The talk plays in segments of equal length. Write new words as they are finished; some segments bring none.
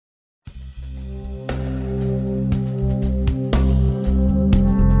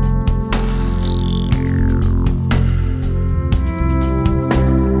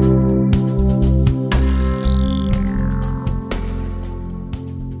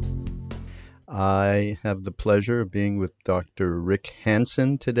I have the pleasure of being with Dr. Rick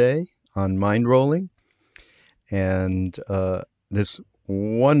Hanson today on mind rolling and this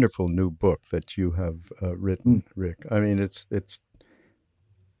wonderful new book that you have written, Rick. I mean, it's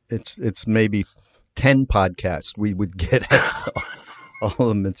maybe 10 podcasts we would get at all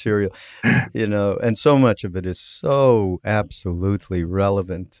the material, and so much of it is so absolutely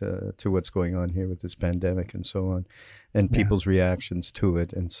relevant to what's going on here with this pandemic and so on, and people's reactions to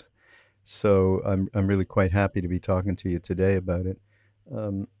it. And so I'm really quite happy to be talking to you today about it.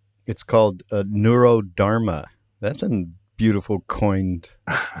 It's called Neurodharma. That's a beautiful coined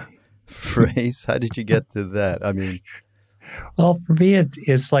phrase. How did you get to that? I mean, well, for me,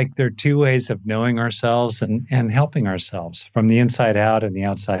 it's like there are two ways of knowing ourselves and helping ourselves from the inside out and the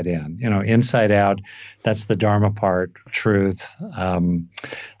outside in. Inside out, that's the Dharma part, truth.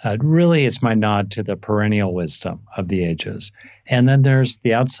 Really, it's my nod to the perennial wisdom of the ages. And then there's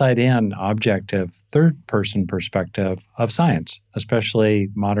the outside in, objective, third person perspective of science, especially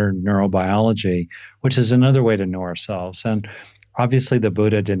modern neurobiology, which is another way to know ourselves. And obviously, the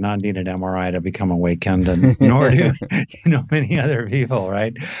Buddha did not need an MRI to become awakened, and nor do many other people,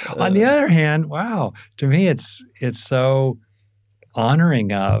 right? On the other hand, wow, to me, it's so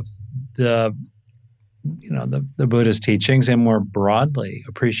honoring of the Buddha's teachings, and more broadly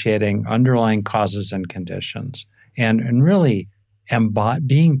appreciating underlying causes and conditions, and really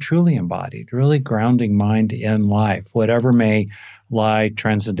being truly embodied, really grounding mind in life, whatever may lie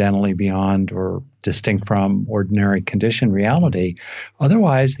transcendentally beyond or distinct from ordinary conditioned reality.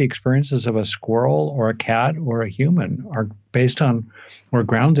 Otherwise, the experiences of a squirrel or a cat or a human are based on or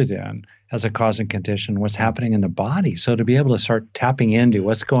grounded in, as a cause and condition, what's happening in the body. So to be able to start tapping into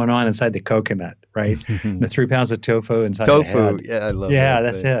what's going on inside the coconut, right? The 3 pounds of tofu inside the head. Yeah, I love that.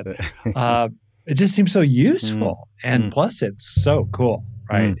 That's it. It just seems so useful. And plus, it's so cool,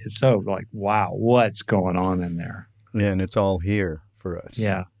 right? It's so like, wow, what's going on in there? Yeah, and it's all here for us.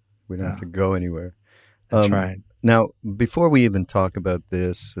 Yeah. We don't have to go anywhere. That's right. Now, before we even talk about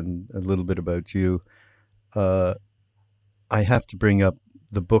this and a little bit about you, I have to bring up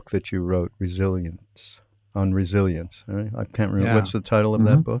the book that you wrote, on resilience. Right? I can't remember. What's the title of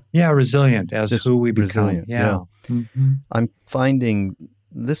that book? Yeah, Resilient, as who we become. Resilient, yeah. I'm finding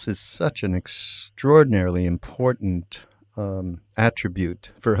this is such an extraordinarily important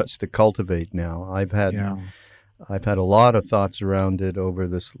attribute for us to cultivate now. I've had a lot of thoughts around it over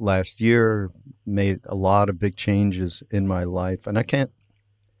this last year, made a lot of big changes in my life, and I can't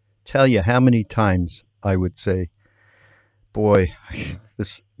tell you how many times I would say, boy,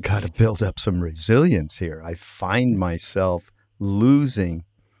 this got to build up some resilience here. I find myself losing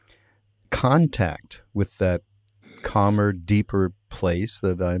contact with that calmer, deeper place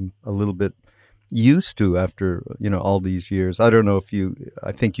that I'm a little bit used to after, all these years. I don't know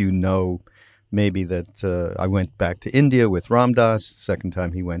I think maybe that I went back to India with Ram Dass, second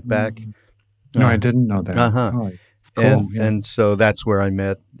time he went back. No, I didn't know that. Oh, cool. And so that's where I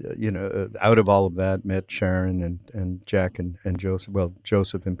met, out of all of that, met Sharon and Jack and Joseph, well,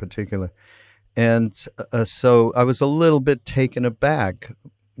 Joseph in particular. And so I was a little bit taken aback,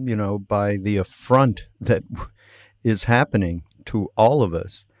 by the affront that is happening to all of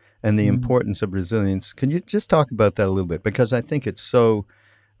us and the importance of resilience. Can you just talk about that a little bit? Because I think it's so,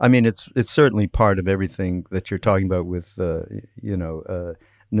 it's certainly part of everything that you're talking about with,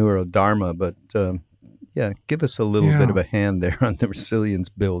 neurodharma, but give us a little bit of a hand there on the resilience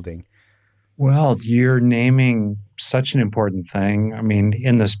building. Well, you're naming such an important thing.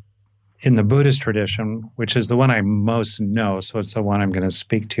 In the Buddhist tradition, which is the one I most know, so it's the one I'm going to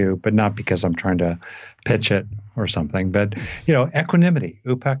speak to, but not because I'm trying to pitch it or something, but, equanimity,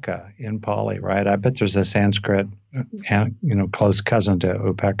 upekkha in Pali, right? I bet there's a Sanskrit, close cousin to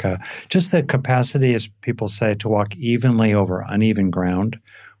upekkha. Just the capacity, as people say, to walk evenly over uneven ground.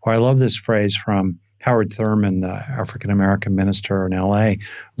 Or I love this phrase from Howard Thurman, the African-American minister in L.A.,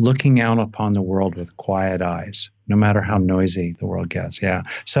 looking out upon the world with quiet eyes, no matter how noisy the world gets. Yeah.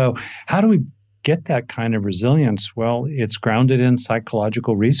 So how do we get that kind of resilience? Well, it's grounded in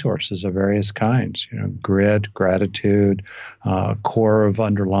psychological resources of various kinds, grit, gratitude, core of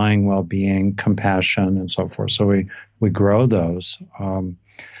underlying well-being, compassion, and so forth. So we grow those.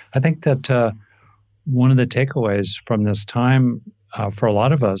 I think that one of the takeaways from this time for a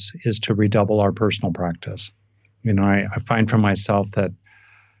lot of us is to redouble our personal practice. I find for myself that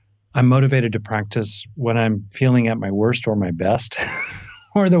I'm motivated to practice when I'm feeling at my worst or my best,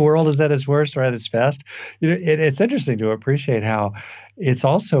 or the world is at its worst or at its best. It's interesting to appreciate how it's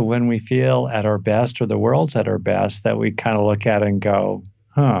also when we feel at our best or the world's at our best that we kind of look at it and go,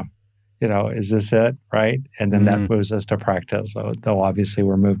 is this it? Right. And then that Mm. moves us to practice. So, though obviously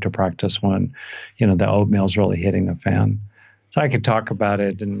we're moved to practice when, the oatmeal's really hitting the fan. So I could talk about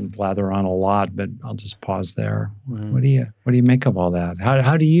it and blather on a lot, but I'll just pause there. Mm. What do you make of all that?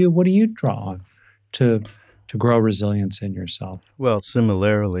 What do you draw on to grow resilience in yourself? Well,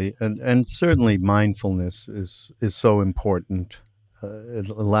 similarly, and certainly mindfulness is so important. It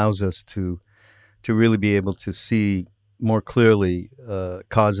allows us to really be able to see more clearly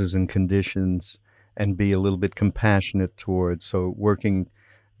causes and conditions and be a little bit compassionate towards. So working,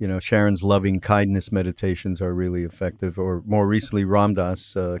 Sharon's loving kindness meditations are really effective. Or more recently, Ram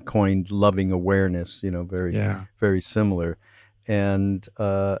Dass coined loving awareness. Very, Yeah. very similar. And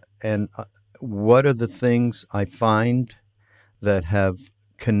what are the things I find that have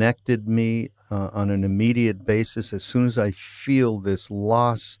connected me on an immediate basis as soon as I feel this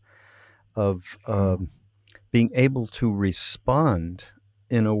loss of being able to respond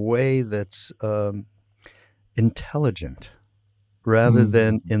in a way that's intelligent rather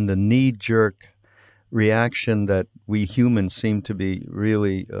than in the knee-jerk reaction that we humans seem to be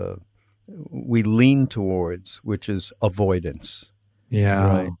really we lean towards, which is avoidance. Yeah.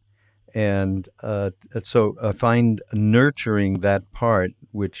 Right. And so I find nurturing that part,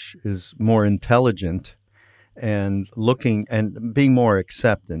 which is more intelligent, and looking and being more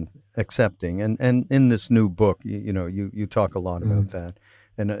accepting. And in this new book, you talk a lot about that,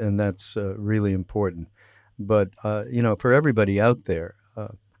 and that's really important. But for everybody out there,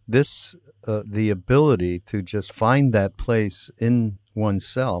 this the ability to just find that place in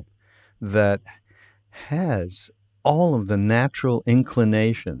oneself that has all of the natural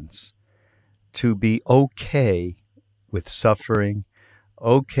inclinations to be okay with suffering,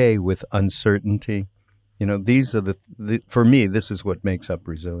 okay with uncertainty. These are for me, this is what makes up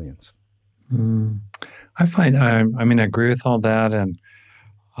resilience. I find, I mean, I agree with all that. And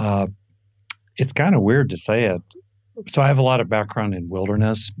uh, it's kind of weird to say it. So I have a lot of background in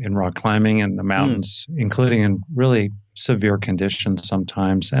wilderness, in rock climbing in the mountains, including in really severe conditions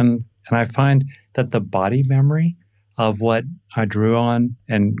sometimes. And I find that the body memory of what I drew on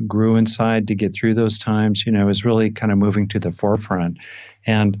and grew inside to get through those times, is really kind of moving to the forefront.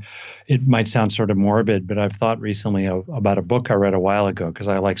 And it might sound sort of morbid, but I've thought recently about a book I read a while ago because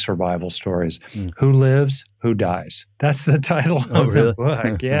I like survival stories. Who lives, who dies? That's the title of the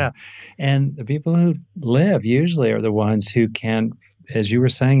book. Yeah. And the people who live usually are the ones who can, as you were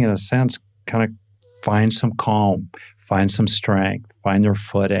saying, in a sense, kind of find some calm, find some strength, find their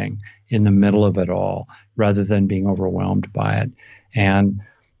footing in the middle of it all rather than being overwhelmed by it. And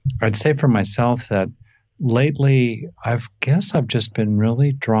I'd say for myself that lately, I've just been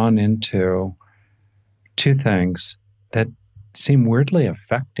really drawn into two things that seem weirdly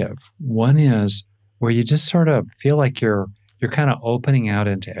effective. One is where you just sort of feel like you're kind of opening out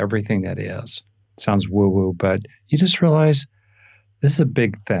into everything that is. It sounds woo-woo, but you just realize this is a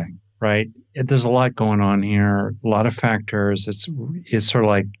big thing, right? There's a lot going on here, a lot of factors. It's sort of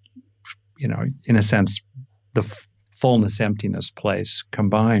like, in a sense, the fullness, emptiness place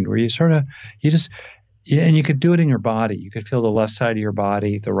combined, where you just, and you could do it in your body. You could feel the left side of your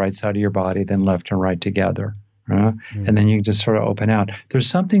body, the right side of your body, then left and right together. And then you can just sort of open out. There's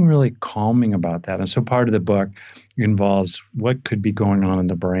something really calming about that. And so part of the book involves what could be going on in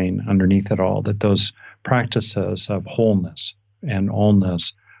the brain underneath it all, that those practices of wholeness and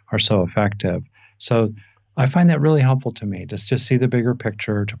allness are so effective. So I find that really helpful to me, just to see the bigger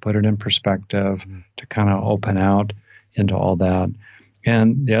picture, to put it in perspective, to kind of open out into all that.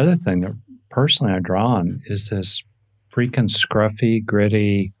 And the other thing that personally I draw on is this freaking scruffy,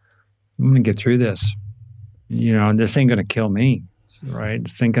 gritty, I'm going to get through this. This ain't going to kill me, right?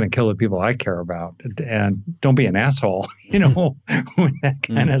 This ain't going to kill the people I care about. And don't be an asshole, with that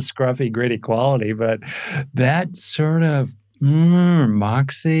kind of scruffy, gritty quality. But that sort of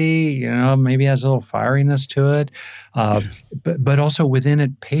moxie, maybe has a little fieriness to it, but also within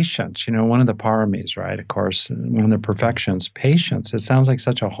it, patience. One of the paramis, right? Of course, one of the perfections, patience. It sounds like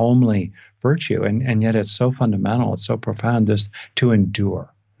such a homely virtue, and yet it's so fundamental. It's so profound. Just to endure,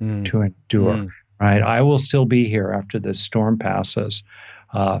 right? I will still be here after this storm passes.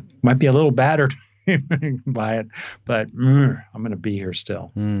 Might be a little battered by it, but I'm going to be here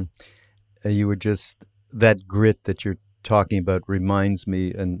still. You were just that grit that you're talking about reminds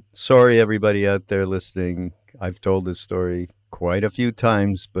me, and sorry everybody out there listening, I've told this story quite a few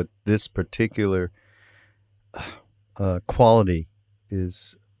times, but this particular quality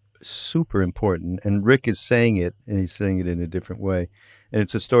is super important, and Rick is saying it, and he's saying it in a different way. And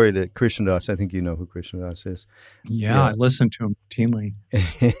it's a story that Krishna Das, I think you know who Krishna Das is. Yeah. I listened to him routinely.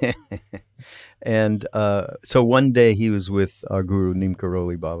 And so one day he was with our guru, Neem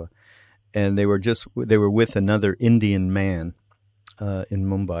Karoli Baba, and they were with another Indian man in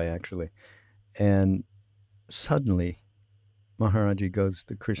Mumbai, actually. And suddenly Maharaji goes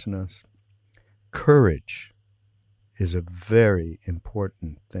to Krishnadas, courage is a very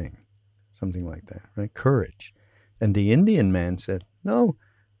important thing. Something like that, right? Courage. And the Indian man said, no,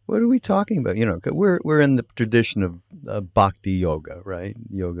 what are we talking about? You know, we're in the tradition of bhakti yoga, right?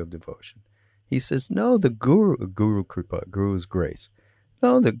 Yoga of devotion. He says, no, the Guru Kripa, Guru's grace.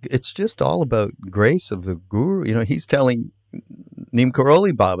 No, it's just all about grace of the Guru. You know, he's telling Neem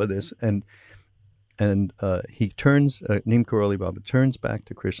Karoli Baba this, and he turns, Neem Karoli Baba turns back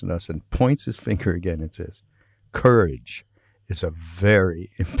to Krishnadas and points his finger again and says, courage is a very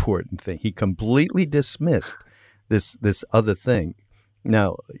important thing. He completely dismissed this other thing.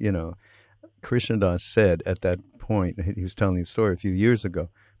 Now, you know, Krishnadas said at that point, he was telling the story a few years ago,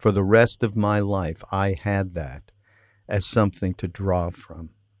 for the rest of my life, I had that as something to draw from.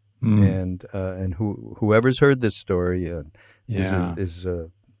 And whoever's heard this story is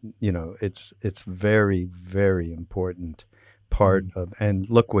you know, it's very, very important part of, and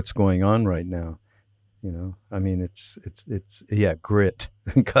look what's going on right now. You know, I mean, it's grit.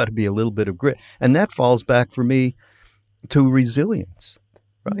 Got to be a little bit of grit, and that falls back for me to resilience,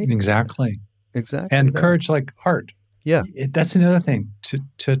 right? Exactly. Exactly. And courage, like heart. Yeah, that's another thing.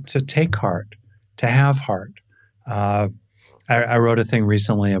 To take heart, to have heart. I wrote a thing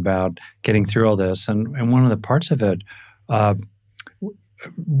recently about getting through all this, and one of the parts of it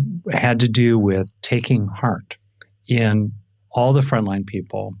had to do with taking heart in all the frontline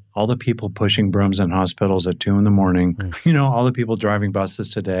people, all the people pushing brooms in hospitals at 2 a.m, you know, all the people driving buses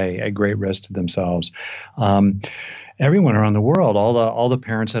today at great risk to themselves. Everyone around the world, all the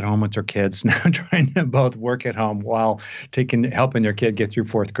parents at home with their kids now trying to both work at home while helping their kid get through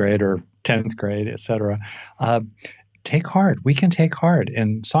 4th grade or 10th grade, et cetera. Take heart. We can take heart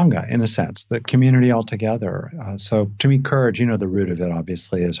in Sangha, in a sense, the community altogether. So to me, courage, you know, the root of it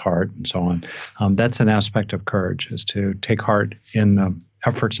obviously is heart and so on. That's an aspect of courage, is to take heart in the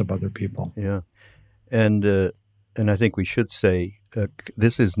efforts of other people. Yeah. And I think we should say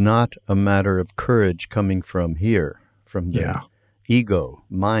this is not a matter of courage coming from here, from the ego,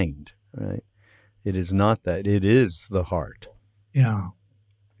 mind, right? It is not that. It is the heart. Yeah.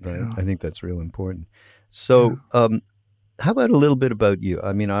 Right. Yeah. I think that's real important. So, how about a little bit about you?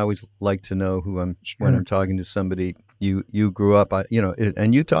 I mean, I always like to know when I'm talking to somebody. You grew up,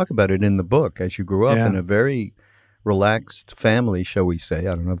 and you talk about it in the book, as you grew up in a very relaxed family, shall we say?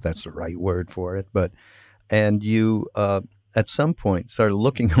 I don't know if that's the right word for it, and you at some point started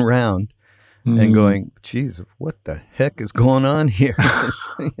looking around and going, "Geez, what the heck is going on here?"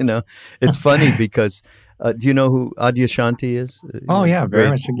 You know, it's funny because. Do you know who Adyashanti is? Oh, yeah,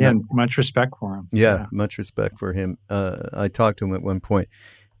 very much. Again, much respect for him. Yeah, much respect for him. I talked to him at one point,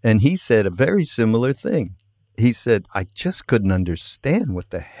 and he said a very similar thing. He said, I just couldn't understand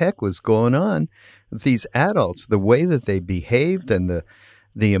what the heck was going on with these adults, the way that they behaved and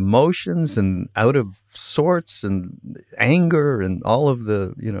the emotions and out of sorts and anger and all of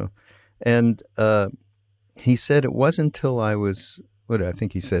the, you know. And he said it wasn't until I was, I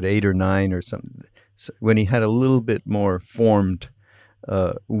think he said 8 or 9 or something, when he had a little bit more formed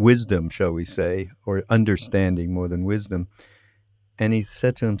wisdom, shall we say, or understanding more than wisdom. And he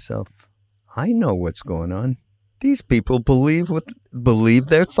said to himself, I know what's going on. These people believe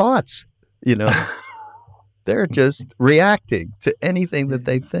their thoughts, you know. They're just reacting to anything that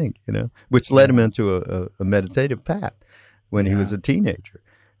they think, you know, which led him into a meditative path when he was a teenager.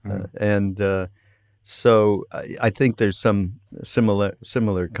 So I think there's some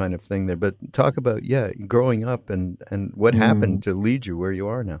similar kind of thing there. But talk about, growing up and what happened to lead you where you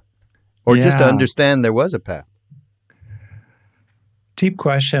are now. Or just to understand there was a path. Deep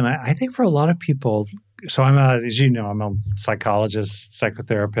question. I think for a lot of people, so as you know, I'm a psychologist,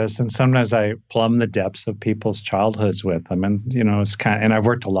 psychotherapist, and sometimes I plumb the depths of people's childhoods with them. And, you know, and I've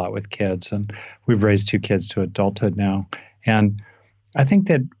worked a lot with kids, and we've raised 2 kids to adulthood now. And I think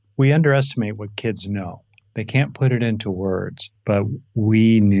that we underestimate what kids know. They can't put it into words, but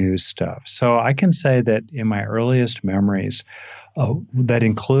we knew stuff. So I can say that in my earliest memories, that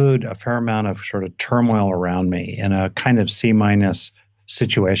include a fair amount of sort of turmoil around me in a kind of C-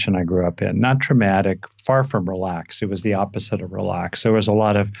 situation I grew up in. Not traumatic, far from relaxed. It was the opposite of relaxed. There was a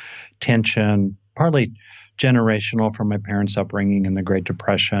lot of tension, partly generational from my parents' upbringing in the Great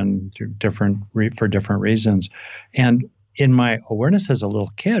Depression, for different reasons. And in my awareness as a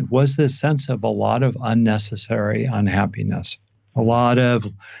little kid was this sense of a lot of unnecessary unhappiness, a lot of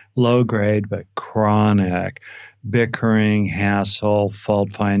low grade but chronic bickering, hassle,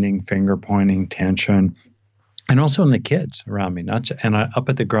 fault finding, finger pointing, tension. and also in the kids around me, up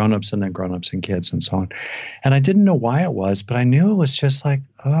at the grown-ups and then grown-ups and kids and so on. And I didn't know why it was, but I knew it was just like,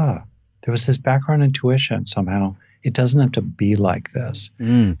 there was this background intuition somehow. It doesn't have to be like this.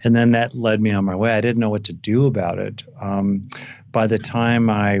 And then that led me on my way. I didn't know what to do about it. By the time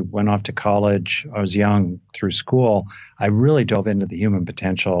I went off to college, I was young through school, I really dove into the human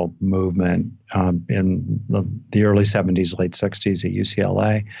potential movement in the early 70s, late 60s at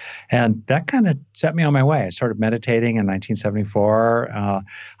UCLA. And that kind of set me on my way. I started meditating in 1974.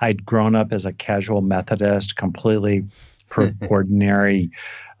 I'd grown up as a casual Methodist, completely ordinary.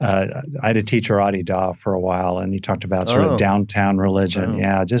 I had a teacher, Adi Da, for a while, and he talked about sort of downtown religion.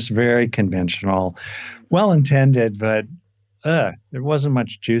 Yeah, just very conventional, well-intended, but there wasn't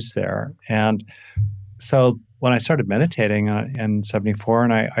much juice there. And so when I started meditating in 74,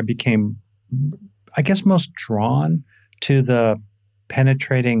 and I became, I guess, most drawn to the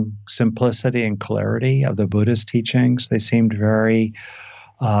penetrating simplicity and clarity of the Buddhist teachings. They seemed very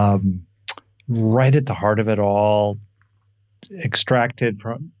right at the heart of it all, extracted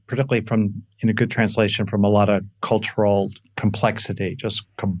from, particularly from, in a good translation, from a lot of cultural complexity, just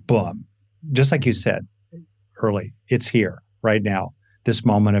kaboom. Just like you said early, it's here right now. This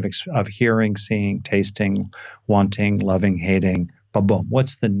moment of hearing, seeing, tasting, wanting, loving, hating, boom.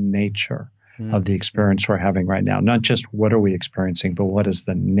 What's the nature of the experience we're having right now? Not just what are we experiencing, but what is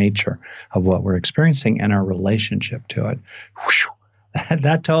the nature of what we're experiencing and our relationship to it. Whew.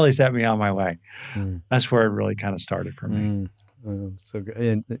 That totally set me on my way. That's where it really kind of started for me. So,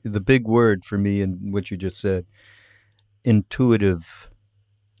 and the big word for me in what you just said, intuitive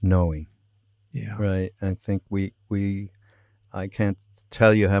knowing. Yeah. Right. I think I can't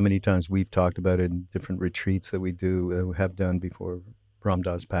tell you how many times we've talked about it in different retreats that we have done before Ram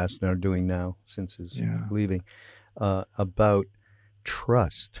Dass passed and are doing now since his leaving, about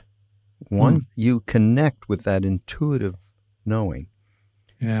trust. One, you connect with that intuitive knowing.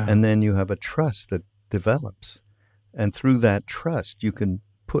 Yeah. And then you have a trust that develops. And through that trust, you can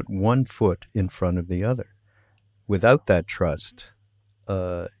put one foot in front of the other. Without that trust,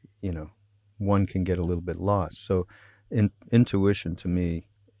 one can get a little bit lost. So intuition to me,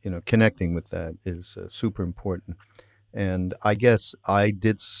 connecting with that is super important. And I guess I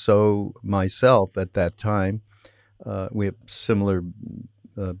did so myself at that time. We have similar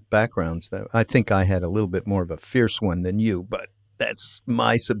backgrounds. That I think I had a little bit more of a fierce one than you, but that's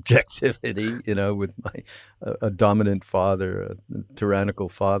my subjectivity, with a dominant father, a tyrannical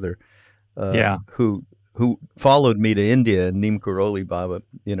father, who followed me to India, and Neem Karoli Baba,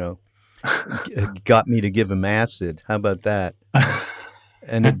 got me to give him acid. How about that?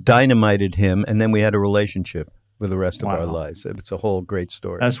 And it dynamited him, and then we had a relationship for the rest of our lives. It's a whole great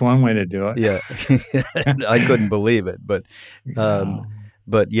story. That's one way to do it. Yeah. I couldn't believe it, but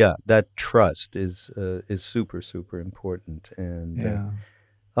yeah, that trust is super, super important. And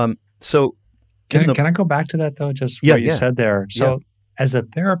so can I go back to that though? Just what you said there. So as a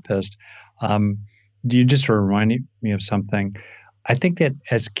therapist, you just reminded me of something. I think that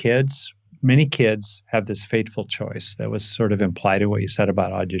as kids, many kids have this fateful choice that was sort of implied in what you said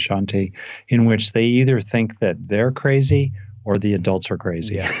about Adyashanti, in which they either think that they're crazy or the adults are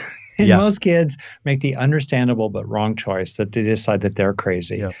crazy. Yeah. And most kids make the understandable but wrong choice that they decide that they're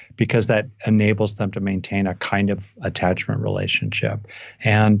crazy because that enables them to maintain a kind of attachment relationship.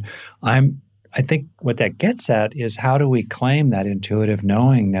 And I think what that gets at is, how do we claim that intuitive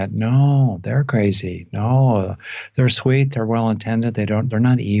knowing that no, they're crazy, no, they're sweet, they're well-intended, they're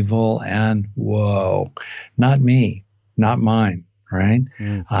not evil, and whoa, not me, not mine, right?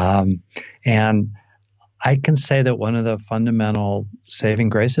 And I can say that one of the fundamental saving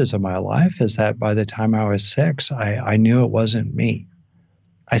graces of my life is that by the time I was 6, I knew it wasn't me.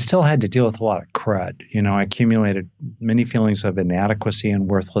 I still had to deal with a lot of crud. I accumulated many feelings of inadequacy and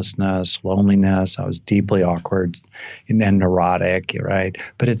worthlessness, loneliness. I was deeply awkward and then neurotic, right?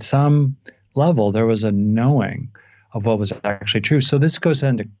 But at some level, there was a knowing of what was actually true. So this goes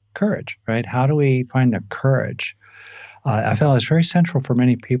into courage, right? How do we find the courage? I felt it's very central for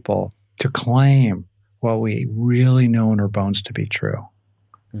many people to claim what we really know in our bones to be true.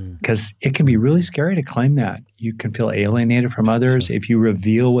 Because it can be really scary to claim that. You can feel alienated from others. If you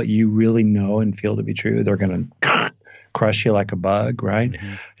reveal what you really know and feel to be true, they're going to crush you like a bug, right?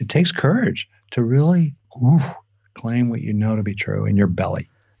 It takes courage to really claim what you know to be true in your belly.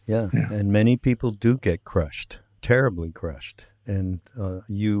 Yeah. And many people do get crushed, terribly crushed. And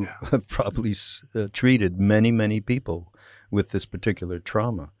you have probably treated many, many people with this particular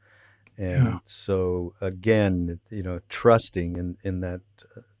trauma. And so, again, trusting in that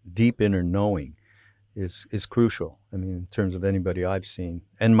deep inner knowing is crucial. I mean, in terms of anybody I've seen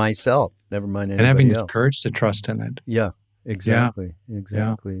and myself, never mind And having anybody the else. courage to trust in it. Yeah, Yeah. exactly, Yeah.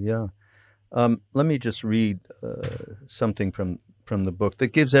 exactly. Yeah. Let me just read something from the book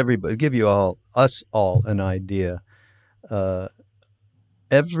that gives everybody, give you all, us all, an idea. Uh,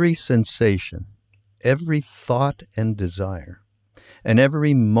 every sensation, every thought and desire, and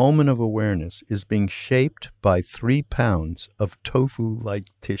every moment of awareness is being shaped by 3 pounds of tofu-like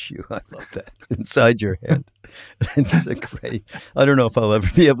tissue. I love that. Inside your head. It's a great. I don't know if I'll ever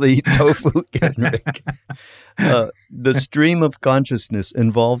be able to eat tofu again, Rick. The stream of consciousness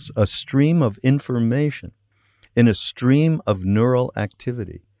involves a stream of information in a stream of neural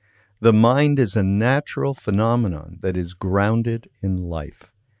activity. The mind is a natural phenomenon that is grounded in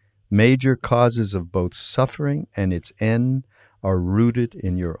life. Major causes of both suffering and its end are rooted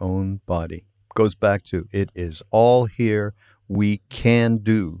in your own body. Goes back to, it is all here. We can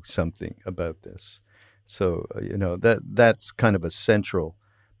do something about this. So, that's kind of a central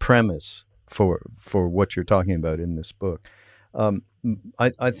premise for what you're talking about in this book.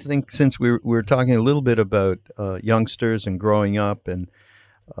 I think since we're talking a little bit about youngsters and growing up, and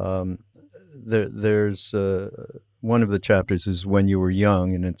there's one of the chapters is when you were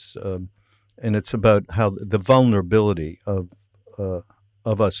young, and it's about how the vulnerability of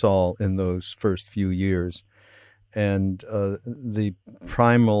us all in those first few years, and the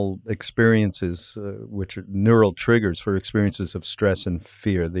primal experiences, which are neural triggers for experiences of stress and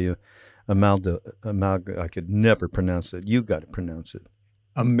fear. The I could never pronounce it. You got to pronounce it.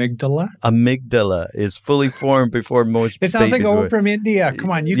 Amygdala? Amygdala is fully formed before most It sounds like babies a were. From India. Come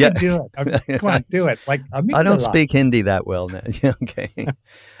on, you can do it. Come on, do it. Like amygdala. I don't speak Hindi that well now. Okay.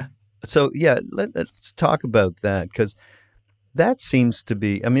 So, let's talk about that, because that seems to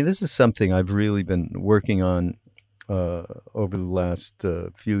be, I mean, this is something I've really been working on over the last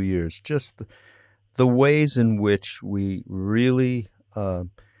few years, just the ways in which we really,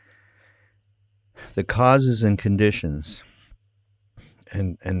 the causes and conditions,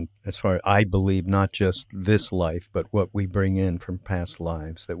 and as far as I believe, not just this life, but what we bring in from past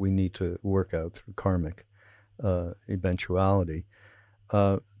lives that we need to work out through karmic eventuality,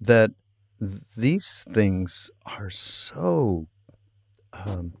 that these things are so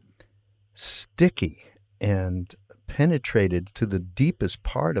sticky and penetrated to the deepest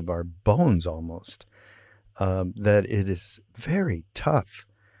part of our bones almost, that it is very tough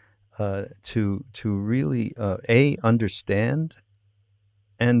to really A, understand,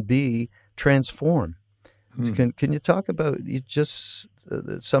 and B, transform. Can you talk about just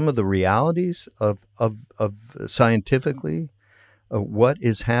some of the realities of scientifically what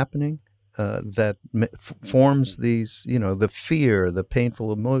is happening that forms these, the fear, the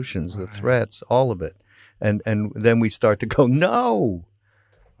painful emotions, the threats, all of it, and then we start to go, no.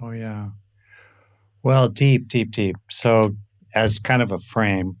 Oh yeah. Well, deep. So, as kind of a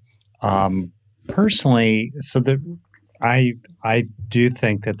frame, personally, so that I do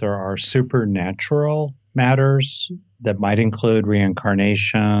think that there are supernatural matters that might include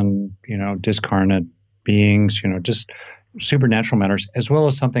reincarnation, discarnate beings, just supernatural matters, as well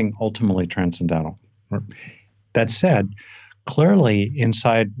as something ultimately transcendental. That said, clearly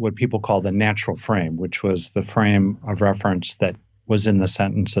inside what people call the natural frame, which was the frame of reference that was in the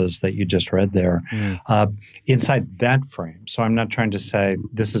sentences that you just read there, inside that frame. So I'm not trying to say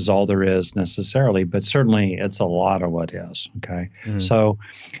this is all there is necessarily, but certainly it's a lot of what is. Okay. So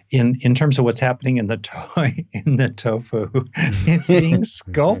in terms of what's happening in the tofu, it's being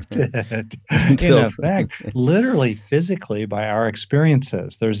sculpted in effect, literally physically by our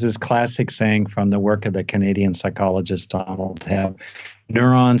experiences. There's this classic saying from the work of the Canadian psychologist Donald Hebb: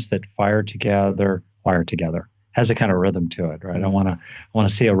 neurons that wire together. Has a kind of rhythm to it, right? I want to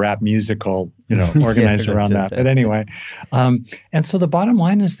see a rap musical, organized around that. But anyway, and so the bottom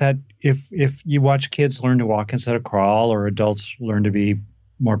line is that if you watch kids learn to walk instead of crawl, or adults learn to be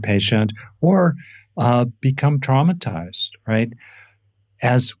more patient, or become traumatized, right?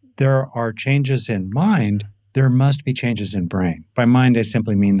 As there are changes in mind, there must be changes in brain. By mind, I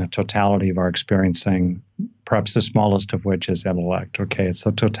simply mean the totality of our experiencing, perhaps the smallest of which is intellect. Okay, it's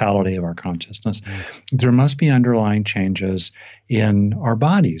the totality of our consciousness. There must be underlying changes in our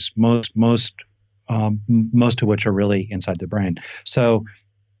bodies, most of which are really inside the brain. So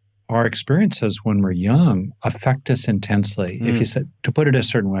our experiences when we're young affect us intensely. If you said, to put it a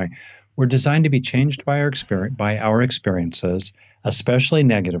certain way, we're designed to be changed by our experiences, especially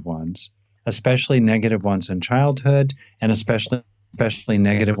negative ones in childhood, and especially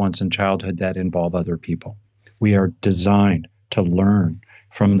negative ones in childhood that involve other people. We are designed to learn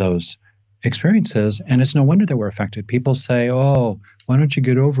from those experiences, and it's no wonder that we're affected. People say, "Oh, why don't you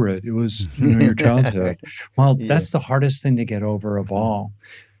get over it? It was, your childhood." Well, Yeah. that's the hardest thing to get over of all.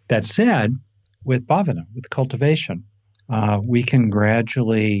 That said, with bhavana, with cultivation, we can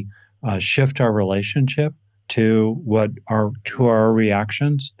gradually shift our relationship to our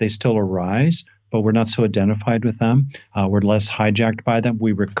reactions. They still arise, but we're not so identified with them. We're less hijacked by them.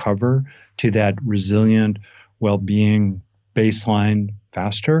 We recover to that resilient well-being baseline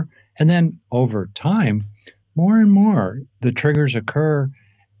faster. And then over time, more and more, the triggers occur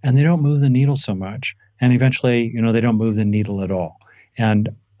and they don't move the needle so much. And eventually, they don't move the needle at all. And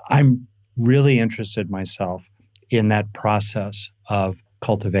I'm really interested myself in that process of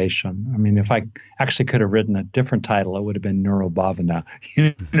cultivation. I mean, if I actually could have written a different title, it would have been Neurobhavana,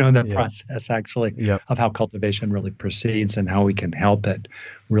 the Yeah. process actually Yep. of how cultivation really proceeds and how we can help it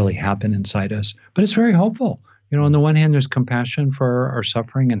really happen inside us. But it's very hopeful. On the one hand, there's compassion for our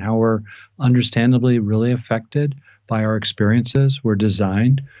suffering and how we're understandably really affected by our experiences. We're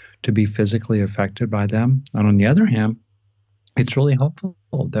designed to be physically affected by them. And on the other hand, it's really hopeful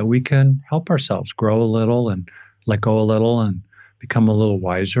that we can help ourselves grow a little and let go a little and become a little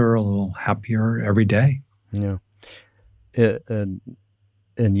wiser, a little happier every day. Yeah. And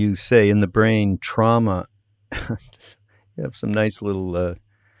you say in the brain, trauma. You have some nice little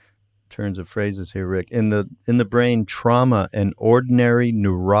turns of phrases here, Rick. In the brain, trauma and ordinary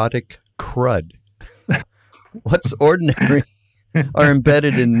neurotic crud. What's ordinary are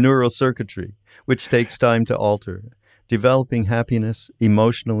embedded in neural circuitry, which takes time to alter. Developing happiness,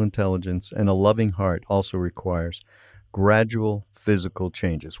 emotional intelligence, and a loving heart also requires gradual physical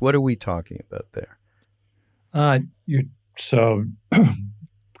changes. What are we talking about there? So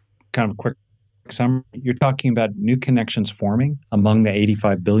kind of quick summary. You're talking about new connections forming among the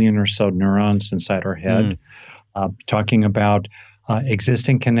 85 billion or so neurons inside our head. Talking about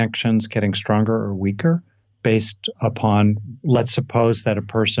existing connections getting stronger or weaker based upon, let's suppose that a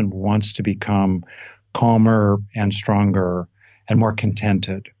person wants to become calmer and stronger and more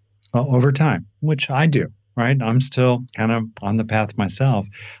contented over time, which I do, right? I'm still kind of on the path myself.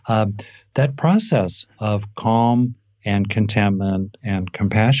 That process of calm and contentment and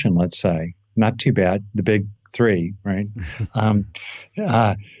compassion, let's say, not too bad, the big three, right?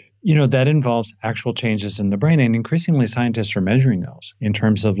 That involves actual changes in the brain. And increasingly, scientists are measuring those in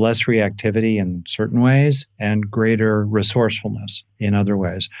terms of less reactivity in certain ways and greater resourcefulness in other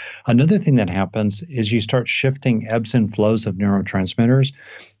ways. Another thing that happens is you start shifting ebbs and flows of neurotransmitters,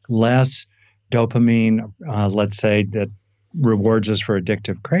 less dopamine, let's say, that rewards us for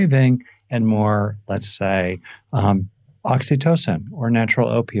addictive craving, and more, let's say, oxytocin or natural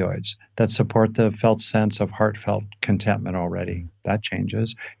opioids that support the felt sense of heartfelt contentment already. That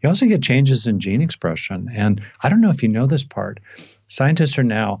changes. You also get changes in gene expression. And I don't know if you know this part. Scientists are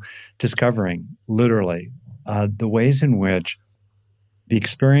now discovering, literally, the ways in which the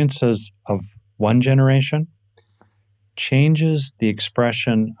experiences of one generation changes the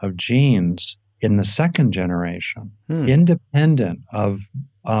expression of genes in the second generation, independent of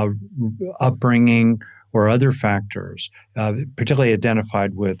upbringing or other factors, particularly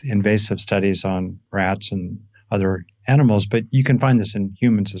identified with invasive studies on rats and other animals, but you can find this in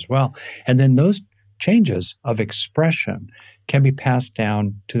humans as well. And then those changes of expression can be passed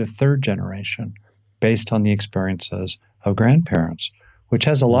down to the third generation based on the experiences of grandparents, which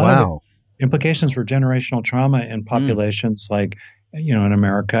has a lot of implications for generational trauma in populations like, in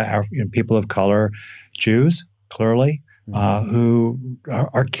America, people of color, Jews, clearly, who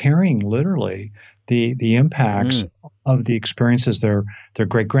are carrying literally the impacts of the experiences their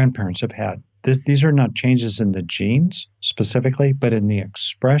great-grandparents have had. These are not changes in the genes specifically, but in the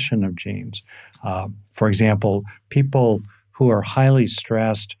expression of genes. For example, people who are highly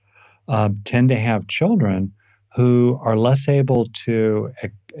stressed tend to have children who are less able to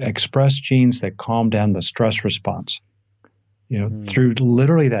express genes that calm down the stress response. Through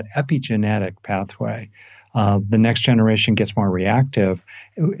literally that epigenetic pathway, the next generation gets more reactive,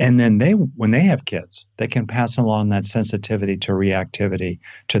 and then when they have kids, they can pass along that sensitivity to reactivity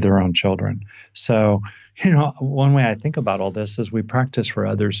to their own children. So, one way I think about all this is we practice for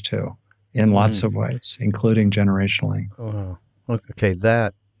others too, in lots of ways, including generationally. Oh, okay.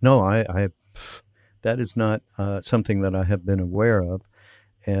 That is not something that I have been aware of,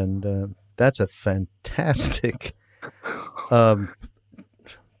 and that's a fantastic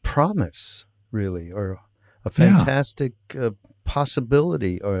promise, really, or a fantastic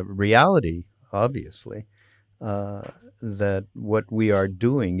possibility or reality, obviously, that what we are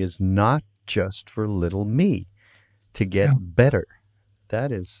doing is not just for little me to get better.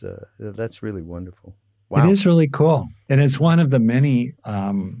 That's really wonderful. Wow. It is really cool. And it's one of the many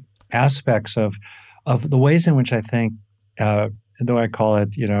aspects of the ways in which I think, though I call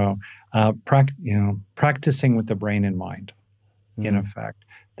it, practicing with the brain in mind, in effect,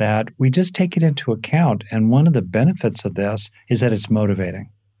 that we just take it into account. And one of the benefits of this is that it's motivating.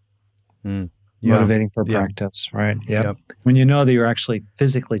 Motivating for practice, right? Yep. When you know that you're actually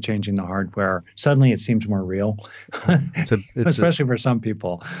physically changing the hardware, suddenly it seems more real, especially for some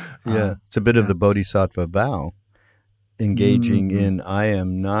people. It's a bit of the bodhisattva vow, engaging in, I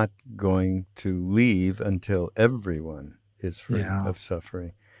am not going to leave until everyone is free of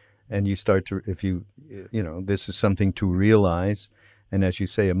suffering. And you start to, if you this is something to realize, and as you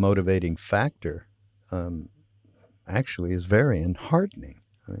say, a motivating factor, actually is very enheartening.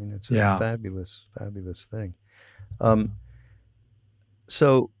 I mean, it's a fabulous, fabulous thing.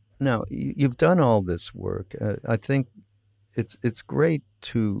 So now you've done all this work. I think it's great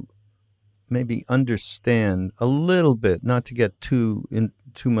to maybe understand a little bit, not to get too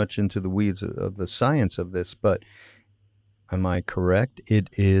much into the weeds of the science of this, but am I correct? It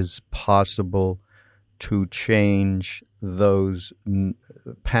is possible to change those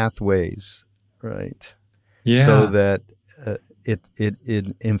pathways, right? Yeah. So that it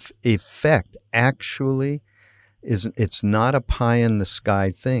in effect actually it's not a pie in the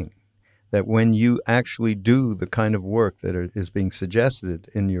sky thing. That when you actually do the kind of work that is being suggested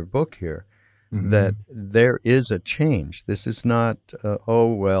in your book here, that there is a change. This is not,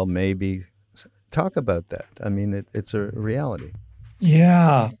 maybe. Talk about that. I mean, it's a reality.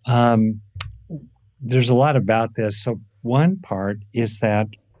 Yeah. There's a lot about this. So one part is that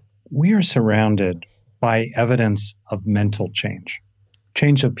we are surrounded by evidence of mental change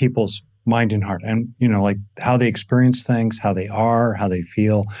of people's mind and heart, and like how they experience things, how they are, how they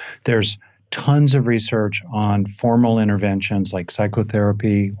feel. There's tons of research on formal interventions like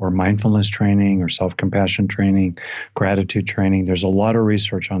psychotherapy or mindfulness training or self-compassion training, gratitude training. There's a lot of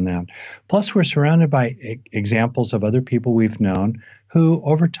research on that. Plus, we're surrounded by examples of other people we've known who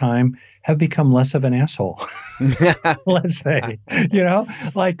over time have become less of an asshole. Let's say,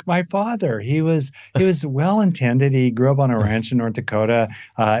 like my father, he was well-intended. He grew up on a ranch in North Dakota.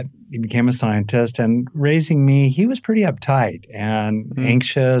 He became a scientist, and raising me, he was pretty uptight and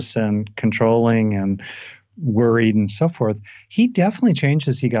anxious and controlling and worried and so forth. He definitely changed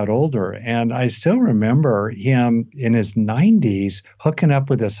as he got older. And I still remember him in his 90s hooking up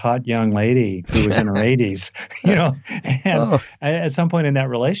with this hot young lady who was in her 80s, and at some point in that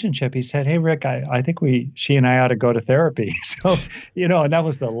relationship, he said, "Hey, Rick, I think she and I ought to go to therapy." So, and that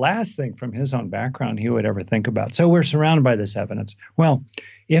was the last thing from his own background he would ever think about. So we're surrounded by this evidence. Well,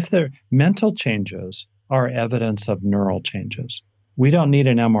 if the mental changes are evidence of neural changes, we don't need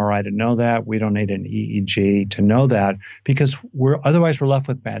an MRI to know that. We don't need an EEG to know that, because otherwise we're left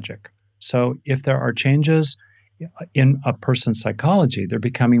with magic. So if there are changes in a person's psychology, they're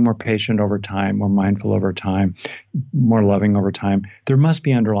becoming more patient over time, more mindful over time, more loving over time, there must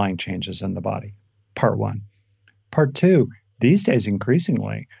be underlying changes in the body. Part one. Part two, these days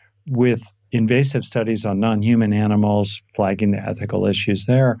increasingly, with invasive studies on non-human animals, flagging the ethical issues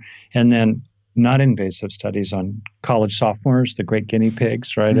there, and then not invasive studies on college sophomores, the great guinea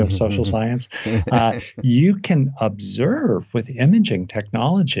pigs, right, of social science. You can observe with imaging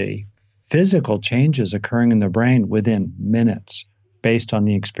technology physical changes occurring in the brain within minutes based on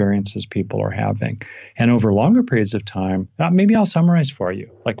the experiences people are having. And over longer periods of time, maybe I'll summarize for you,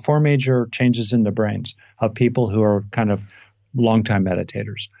 like 4 major changes in the brains of people who are kind of longtime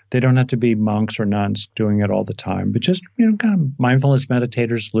meditators. They don't have to be monks or nuns doing it all the time, but just, kind of mindfulness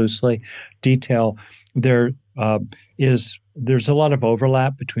meditators loosely. Detail, there's a lot of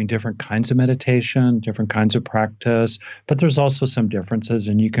overlap between different kinds of meditation, different kinds of practice, but there's also some differences,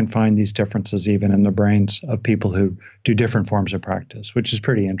 and you can find these differences even in the brains of people who do different forms of practice, which is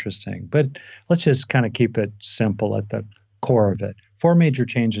pretty interesting. But let's just kind of keep it simple at the core of it. 4 major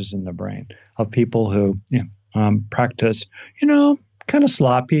changes in the brain of people who, practice, kind of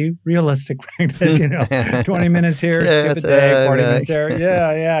sloppy, realistic practice, 20 minutes here, skip a day, 40 minutes there.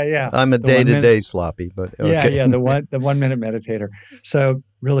 Yeah. I'm a day-to-day sloppy, but okay. Yeah, the 1 minute meditator. So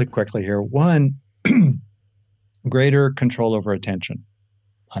really quickly here, 1, greater control over attention.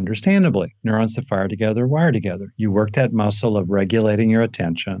 Understandably, neurons that fire together wire together. You work that muscle of regulating your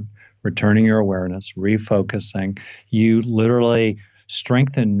attention, returning your awareness, refocusing. You literally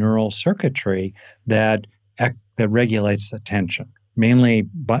strengthen neural circuitry that regulates attention, mainly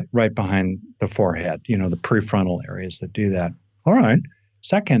right behind the forehead, the prefrontal areas that do that. All right.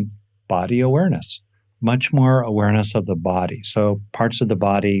 Second, body awareness, much more awareness of the body. So parts of the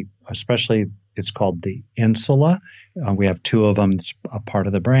body, especially it's called the insula. We have 2 of them. It's a part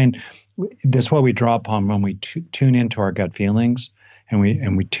of the brain. This is what we draw upon when we tune into our gut feelings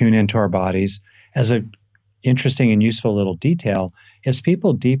and we tune into our bodies. As a interesting and useful little detail, as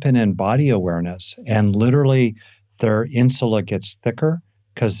people deepen in body awareness, and literally their insula gets thicker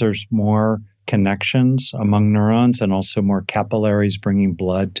because there's more connections among neurons and also more capillaries bringing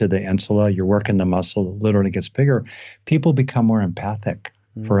blood to the insula. You're working the muscle, it literally gets bigger. People become more empathic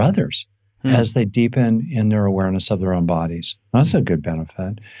for others as they deepen in their awareness of their own bodies. That's a good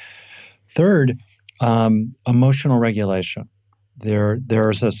benefit. Third, emotional regulation.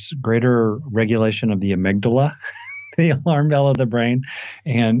 There's a greater regulation of the amygdala, the alarm bell of the brain,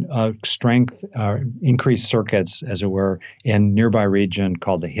 and increased circuits, as it were, in nearby region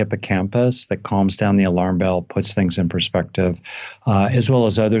called the hippocampus that calms down the alarm bell, puts things in perspective, as well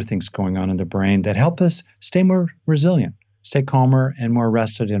as other things going on in the brain that help us stay more resilient, stay calmer, and more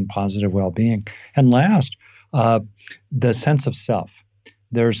rested in positive well-being. And last, the sense of self.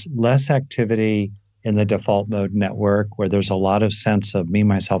 There's less activity in the default mode network where there's a lot of sense of me,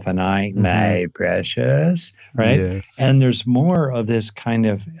 myself, and I, my precious, right? Yes. And there's more of this kind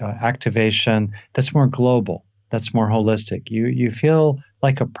of activation that's more global, that's more holistic. You feel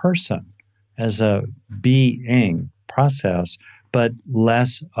like a person as a being process, but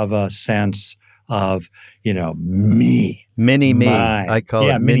less of a sense of, me. Mini me. My. I call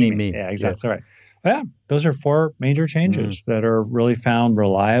it mini me. Yeah, exactly right. Yeah, those are 4 major changes that are really found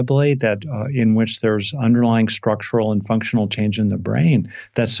reliably, that in which there's underlying structural and functional change in the brain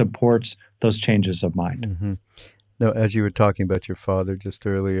that supports those changes of mind. Now, as you were talking about your father just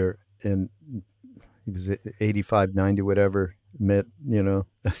earlier, and he was 85, 90, whatever, met,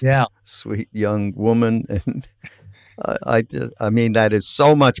 sweet young woman. And I mean, that is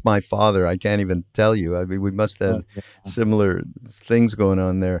so much my father. I can't even tell you. I mean, we must have similar things going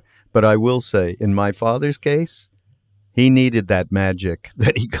on there. But I will say, in my father's case, he needed that magic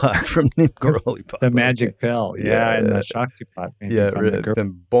that he got from Nimgaroli Pop. The magic pill, and the Shakti pot.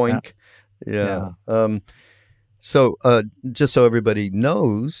 Then boink. Yeah. So just so everybody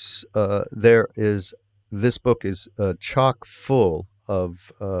knows, this book is chock full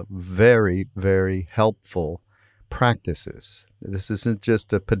of very, very helpful practices. This isn't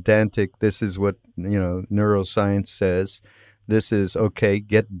just a pedantic, this is what, neuroscience says. This is, okay,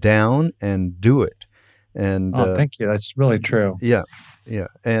 get down and do it. And thank you. That's really true. Yeah.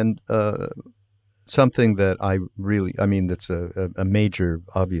 And something that that's a major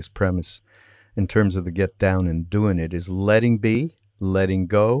obvious premise in terms of the get down and doing it is letting be, letting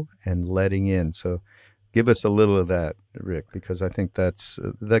go, and letting in. So give us a little of that, Rick, because I think that's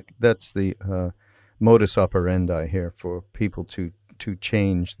the modus operandi here for people to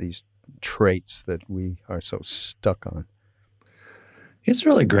change these traits that we are so stuck on. It's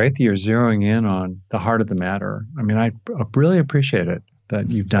really great that you're zeroing in on the heart of the matter. I mean, I really appreciate it that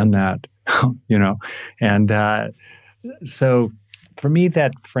you've done that, And so for me,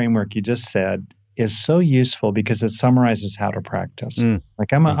 that framework you just said is so useful because it summarizes how to practice.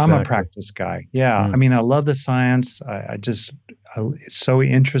 Like I'm a practice guy. Yeah. I mean, I love the science. It's so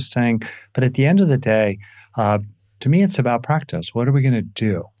interesting. But at the end of the day, to me, it's about practice. What are we going to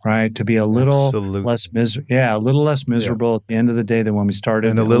do, right? To be a little less miserable at the end of the day than when we started.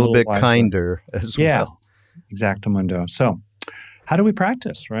 And a little bit kinder as well. Yeah, exactamundo. So how do we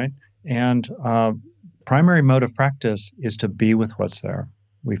practice, right? And primary mode of practice is to be with what's there.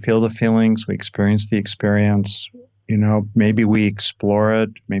 We feel the feelings, we experience the experience, maybe we explore it,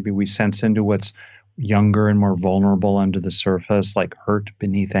 maybe we sense into what's younger and more vulnerable under the surface, like hurt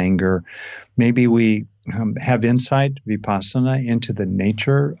beneath anger. Maybe we have insight, vipassana, into the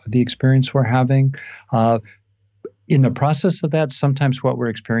nature of the experience we're having. In the process of that, sometimes what we're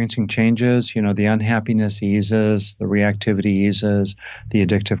experiencing changes. The unhappiness eases, the reactivity eases, the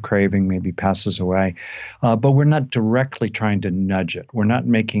addictive craving maybe passes away. But we're not directly trying to nudge it. We're not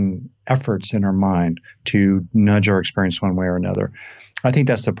making efforts in our mind to nudge our experience one way or another. I think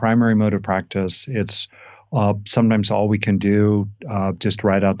that's the primary mode of practice. It's sometimes all we can do, just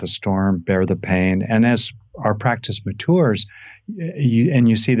ride out the storm, bear the pain. And as our practice matures,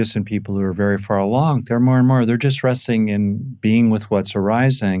 you see this in people who are very far along, they're more and more, they're just resting in being with what's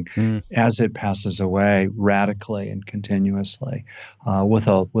arising as it passes away radically and continuously with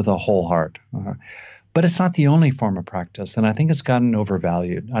a whole heart. But it's not the only form of practice, and I think it's gotten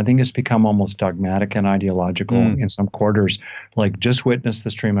overvalued. I think it's become almost dogmatic and ideological in some quarters, like just witness the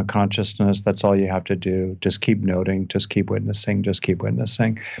stream of consciousness, that's all you have to do. Just keep noting, just keep witnessing, just keep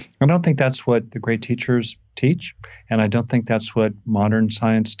witnessing. I don't think that's what the great teachers teach, and I don't think that's what modern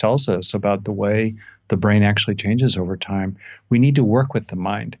science tells us about the way the brain actually changes over time. We need to work with the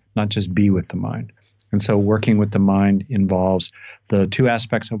mind, not just be with the mind. And so working with the mind involves the 2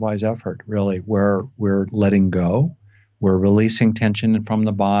 aspects of wise effort, really, where we're letting go, We're releasing tension from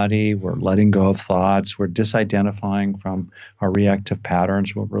the body. We're letting go of thoughts. We're disidentifying from our reactive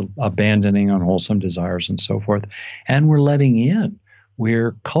patterns. We're abandoning unwholesome desires and so forth. And we're letting in.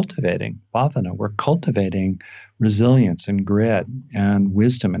 We're cultivating bhavana. We're cultivating resilience and grit and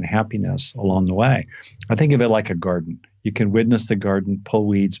wisdom and happiness along the way. I think of it like a garden. You can witness the garden, pull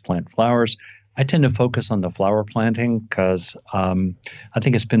weeds, plant flowers. I tend to focus on the flower planting because I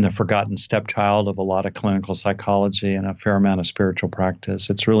think it's been the forgotten stepchild of a lot of clinical psychology and a fair amount of spiritual practice.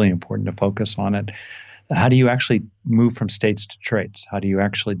 It's really important to focus on it. How do you actually move from states to traits? How do you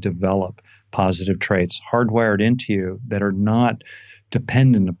actually develop positive traits hardwired into you that are not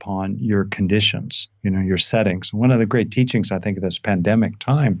dependent upon your conditions, your settings? One of the great teachings, I think, of this pandemic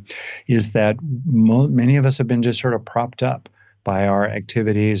time is that many of us have been just sort of propped up by our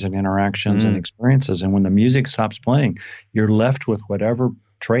activities and interactions and experiences. And when the music stops playing, you're left with whatever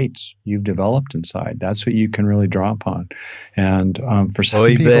traits you've developed inside. That's what you can really draw upon. And for some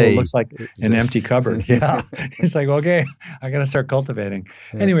people, it looks like an empty cupboard. Yeah. It's like, okay, I got to start cultivating.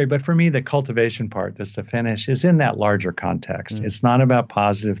 Yeah. Anyway, but for me, the cultivation part, just to finish, is in that larger context. It's not about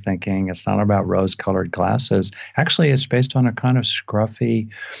positive thinking. It's not about rose-colored glasses. Actually, it's based on a kind of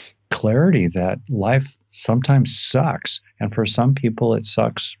scruffy clarity that life sometimes sucks. And for some people, it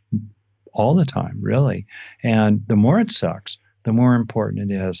sucks all the time, really. And the more it sucks, the more important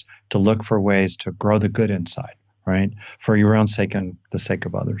it is to look for ways to grow the good inside, right? For your own sake and the sake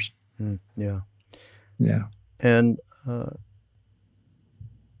of others. Yeah. Yeah. And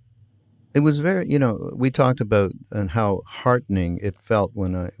it was very, we talked about and how heartening it felt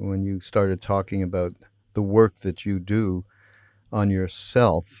when you started talking about the work that you do on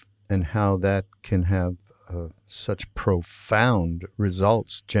yourself and how that can have such profound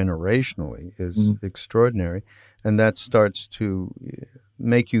results generationally is extraordinary. And that starts to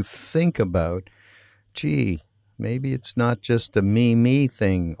make you think about, gee, maybe it's not just a me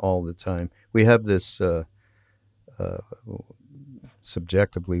thing all the time. We have this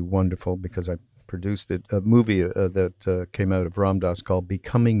subjectively wonderful, because I produced it, a movie that came out of Ram Dass called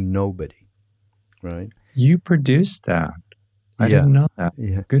Becoming Nobody, right? You produced that. I didn't know that.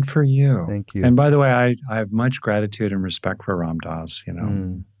 Yeah. Good for you. Thank you. And by the way, I have much gratitude and respect for Ram Dass,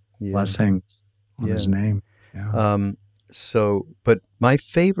 blessing on his name. Yeah. But my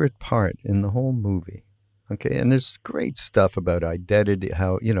favorite part in the whole movie, okay, and there's great stuff about identity,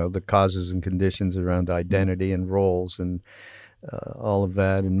 how, the causes and conditions around identity and roles and all of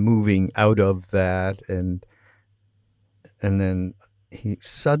that, and moving out of that. And then he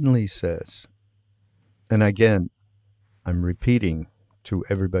suddenly says, and again, I'm repeating to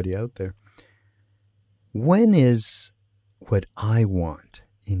everybody out there, when is what I want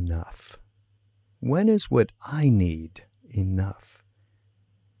enough? When is what I need enough?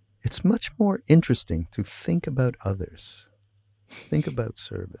 It's much more interesting to think about others, think about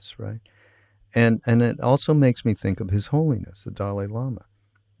service, right? And it also makes me think of His Holiness, the Dalai Lama.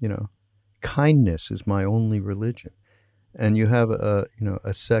 Kindness is my only religion. And you have a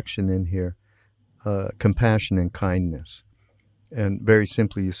section in here, compassion and kindness. And very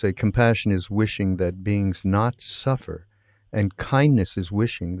simply, you say compassion is wishing that beings not suffer, and kindness is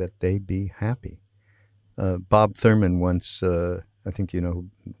wishing that they be happy. Bob Thurman once, I think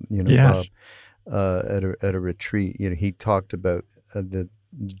yes. Bob, at a retreat, he talked about the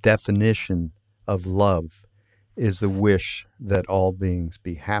definition of love is the wish that all beings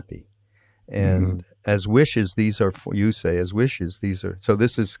be happy. And as wishes, these are, you say, as wishes, these are, so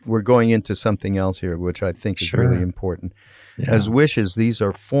we're going into something else here, which I think is really important. Yeah. As wishes, these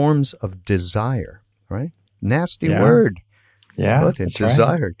are forms of desire, right? Nasty word. Yeah. Okay,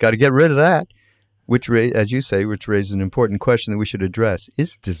 desire. Right. Got to get rid of that, as you say, which raises an important question that we should address.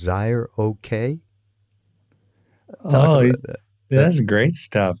 Is desire okay? Talk about that. That's great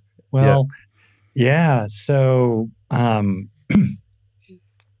stuff. Well, yeah. So,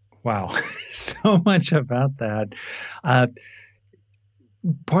 wow, so much about that.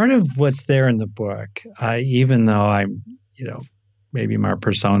 Part of what's there in the book, even though I'm, maybe my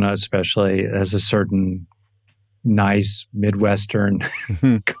persona especially has a certain nice Midwestern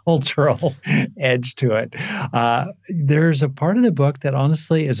cultural edge to it, there's a part of the book that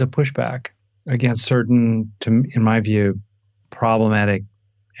honestly is a pushback against certain, in my view, problematic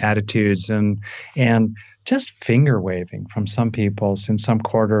attitudes and just finger waving from some people in some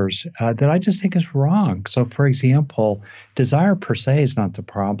quarters that I just think is wrong. So, for example, desire per se is not the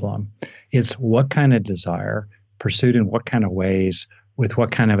problem. It's what kind of desire, pursued in what kind of ways, with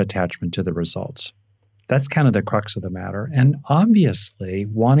what kind of attachment to the results. That's kind of the crux of the matter. And obviously,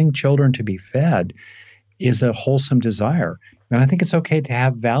 wanting children to be fed is a wholesome desire. And I think it's okay to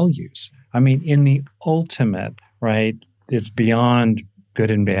have values. I mean, in the ultimate, right, it's beyond good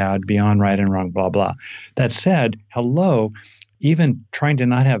and bad, beyond right and wrong, blah, blah. That said, hello, even trying to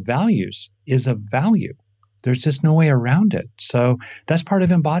not have values is a value. There's just no way around it. So that's part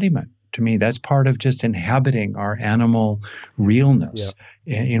of embodiment to me. That's part of just inhabiting our animal realness,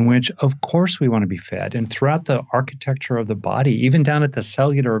 in which, of course, we want to be fed. And throughout the architecture of the body, even down at the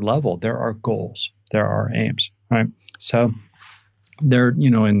cellular level, there are goals, there are aims, right? So there,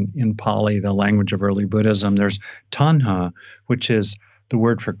 in Pali, the language of early Buddhism, there's tanha, which is the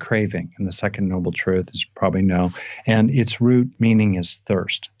word for craving, and the second noble truth, as you probably know, and its root meaning is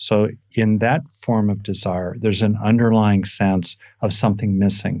thirst. So in that form of desire, there's an underlying sense of something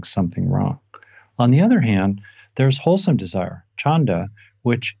missing, something wrong. On the other hand, there's wholesome desire, chanda,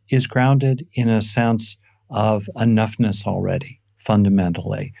 which is grounded in a sense of enoughness already,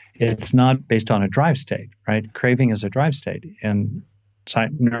 fundamentally. It's not based on a drive state, right? Craving is a drive state in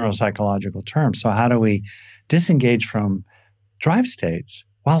neuropsychological terms. So how do we disengage from drive states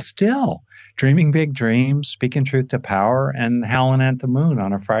while still dreaming big dreams, speaking truth to power, and howling at the moon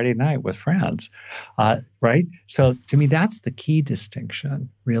on a Friday night with friends, right? So to me, that's the key distinction,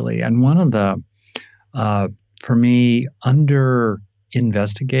 really. And one of the, for me,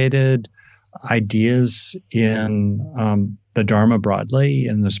 under-investigated ideas in the Dharma broadly,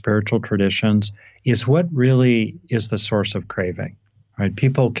 in the spiritual traditions, is what really is the source of craving, right?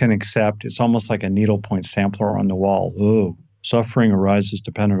 People can accept, it's almost like a needlepoint sampler on the wall. Ooh, suffering arises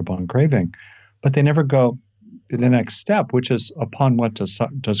dependent upon craving, but they never go to the next step, which is upon what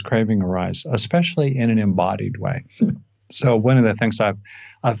does craving arise, especially in an embodied way. So one of the things I've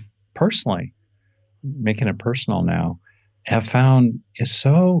personally, making it personal now, have found is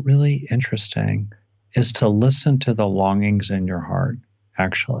so really interesting is to listen to the longings in your heart,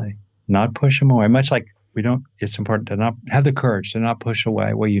 actually, not push them away. Much like it's important to not have the courage to not push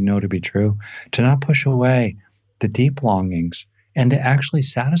away what you know to be true, to not push away the deep longings, and to actually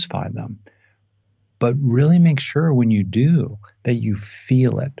satisfy them. But really make sure when you do that you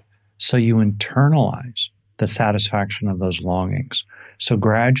feel it. So you internalize the satisfaction of those longings. So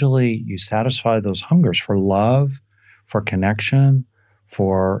gradually you satisfy those hungers for love, for connection,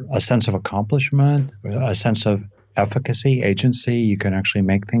 for a sense of accomplishment, a sense of efficacy, agency. You can actually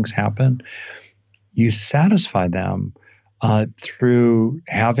make things happen. You satisfy them through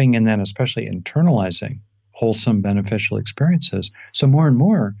having, and then especially internalizing, wholesome, beneficial experiences. So more and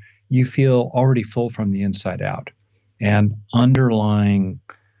more, you feel already full from the inside out. And underlying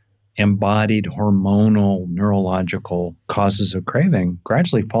embodied hormonal, neurological causes of craving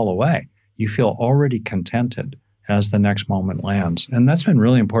gradually fall away. You feel already contented as the next moment lands. And that's been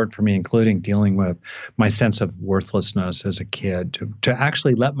really important for me, including dealing with my sense of worthlessness as a kid, to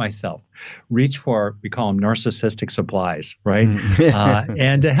actually let myself reach for, we call them narcissistic supplies, right?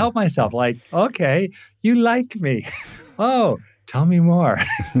 And to help myself, like, okay, you like me. Oh, tell me more.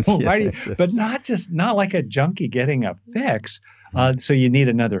 But not like a junkie getting a fix. So you need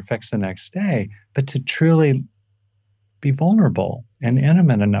another fix the next day, but to truly be vulnerable and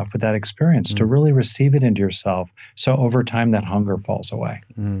intimate enough with that experience to really receive it into yourself. So over time, that hunger falls away.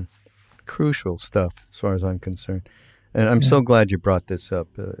 Crucial stuff, as far as I'm concerned. And I'm so glad you brought this up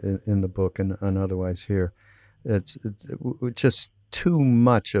in the book and otherwise here. It's just too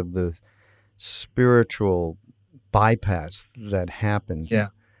much of the spiritual bypass that happens. Yeah.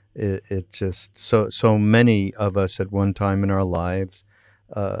 It just, so many of us at one time in our lives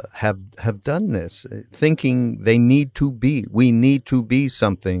have done this, thinking we need to be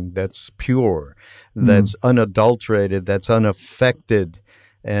something that's pure, that's unadulterated, that's unaffected,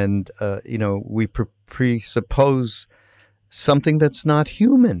 and we presuppose something that's not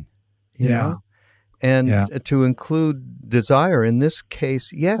human, you know, and to include desire in this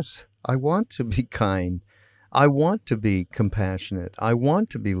case. Yes, I want to be kind, I want to be compassionate, I want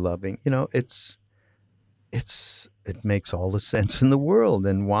to be loving. It makes all the sense in the world,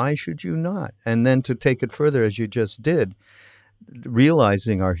 and why should you not? And then to take it further, as you just did,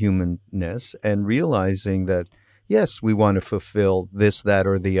 realizing our humanness and realizing that, yes, we want to fulfill this, that,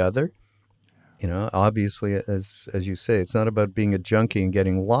 or the other. Obviously, as you say, it's not about being a junkie and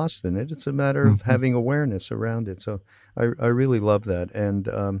getting lost in it. It's a matter of having awareness around it. So I really love that. And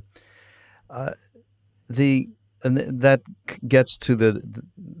that gets to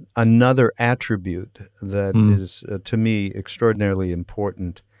another attribute that is, to me, extraordinarily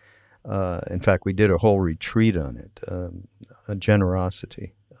important. In fact, we did a whole retreat on it,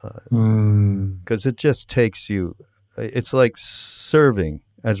 generosity, because it just takes you. It's like serving,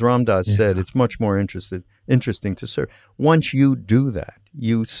 as Ram Dass said. It's much more interesting to serve. Once you do that,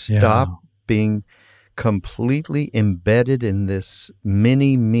 you stop being completely embedded in this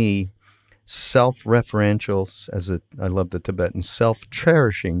mini me self-referential, I love the Tibetan,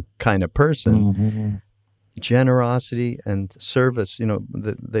 self-cherishing kind of person. Mm-hmm. Generosity and service,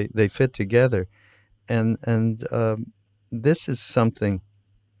 they fit together, and this is something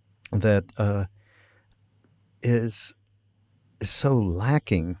that is so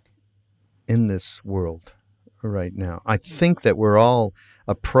lacking in this world right now. I think that we're all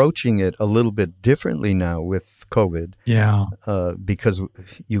approaching it a little bit differently now with COVID. Yeah. Because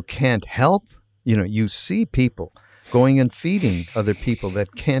you can't help, you see people going and feeding other people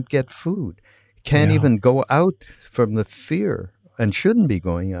that can't get food, can't Yeah. even go out from the fear and shouldn't be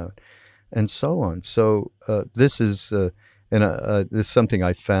going out, and so on. So this is this is something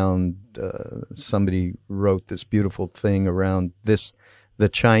I found. Somebody wrote this beautiful thing around this. The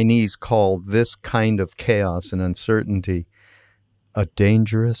Chinese call this kind of chaos and uncertainty a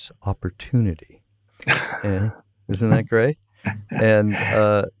dangerous opportunity. Isn't that great?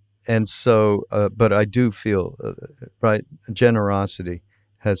 And so, but I do feel, right, generosity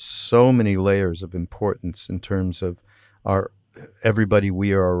has so many layers of importance in terms of our everybody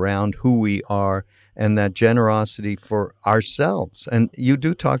we are around, who we are, and that generosity for ourselves. And you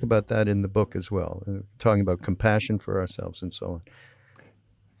do talk about that in the book as well, talking about compassion for ourselves and so on.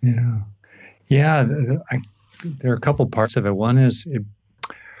 Yeah. Yeah. There are a couple parts of it. One is,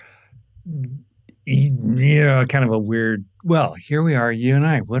 kind of a weird, well, here we are, you and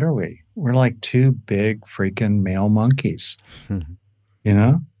I. What are we? We're like two big freaking male monkeys, you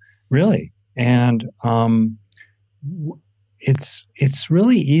know, really. And it's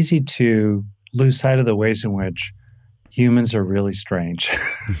really easy to lose sight of the ways in which humans are really strange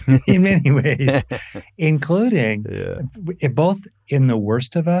in many ways, including both in the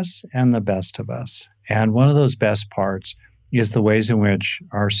worst of us and the best of us. And one of those best parts is the ways in which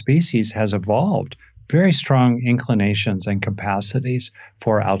our species has evolved very strong inclinations and capacities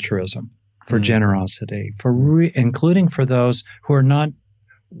for altruism, for generosity, for including for those who are not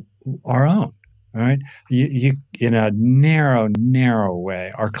our own. Right? You in a narrow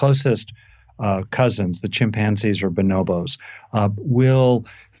way, our closest cousins, the chimpanzees or bonobos, will,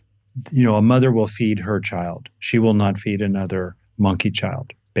 a mother will feed her child. She will not feed another monkey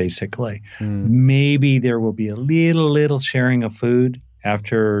child, basically. Maybe there will be a little sharing of food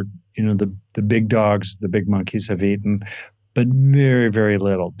after, the big dogs, the big monkeys have eaten, but very, very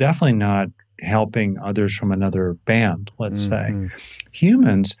little. Definitely not helping others from another band, let's say.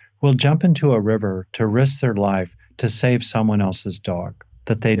 Humans will jump into a river to risk their life to save someone else's dog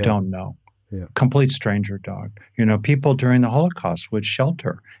that they don't know. Yeah. Complete stranger dog. People during the Holocaust would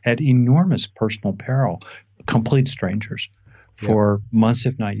shelter at enormous personal peril, complete strangers for months,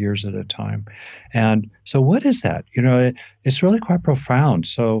 if not years at a time. And so what is that? It's really quite profound.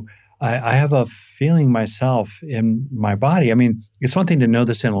 So I have a feeling myself in my body. I mean, it's one thing to know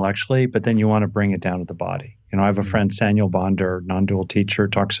this intellectually, but then you want to bring it down to the body. I have a friend, Samuel Bonder, non-dual teacher,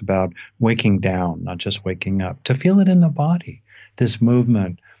 talks about waking down, not just waking up, to feel it in the body, this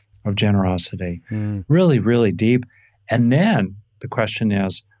movement of generosity, really, really deep. And then the question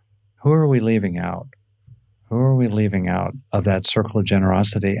is, who are we leaving out? Who are we leaving out of that circle of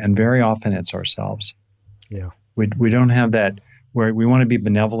generosity? And very often it's ourselves. Yeah. We don't have that where we want to be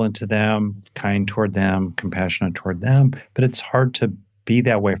benevolent to them, kind toward them, compassionate toward them, but it's hard to be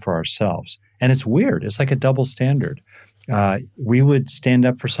that way for ourselves. And it's weird. It's like a double standard. We would stand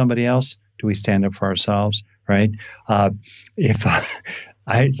up for somebody else. Do we stand up for ourselves? Right? If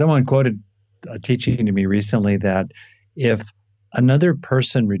someone quoted a teaching to me recently that if another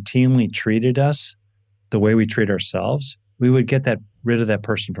person routinely treated us the way we treat ourselves, we would get rid of that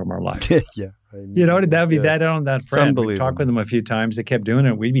person from our life. Yeah. That'd be that on that friend. We talked with them a few times. They kept doing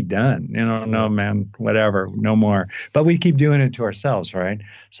it. We'd be done. No, man, whatever, no more. But we keep doing it to ourselves, right?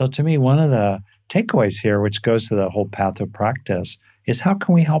 So to me, one of the takeaways here, which goes to the whole path of practice, is how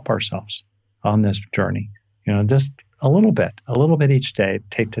can we help ourselves on this journey? Just a little bit each day,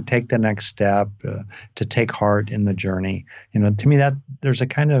 to take the next step, to take heart in the journey. To me, that there's a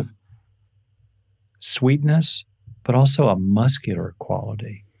kind of sweetness, but also a muscular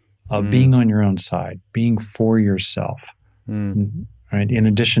quality of being on your own side, being for yourself, right? In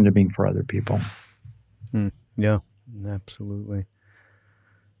addition to being for other people. Yeah, absolutely.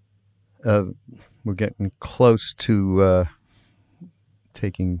 We're getting close to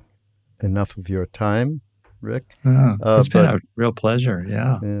taking enough of your time, Rick. It's been a real pleasure.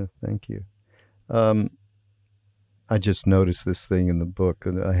 Yeah. Yeah. Thank you. I just noticed this thing in the book,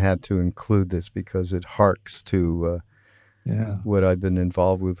 and I had to include this because it harks to what I've been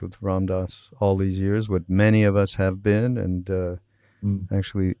involved with Ram Dass all these years, what many of us have been. And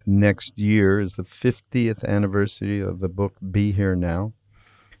actually, next year is the 50th anniversary of the book Be Here Now.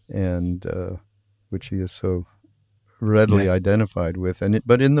 and which he is so readily Yeah. identified with.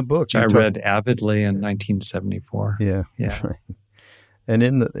 But in the book, Which I read avidly in 1974. Yeah, Yeah. right. And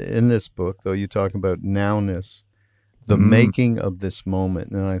in this book, though, you talk about nowness, the making of this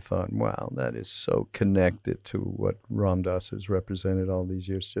moment, and I thought, wow, that is so connected to what Ram Dass has represented all these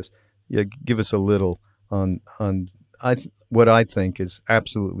years. Just give us a little on what I think is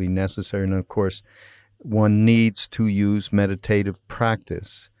absolutely necessary, and of course, one needs to use meditative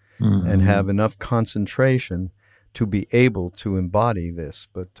practice and have enough concentration to be able to embody this.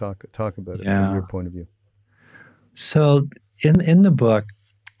 But talk about it from your point of view. So in the book,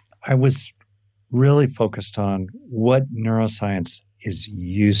 I was really focused on what neuroscience is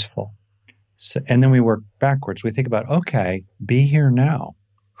useful. So, and then we work backwards. We think about, okay, be here now.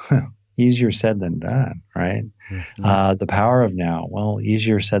 Easier said than done, right? Mm-hmm. The power of now, well,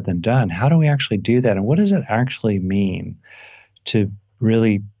 easier said than done. How do we actually do that? And what does it actually mean to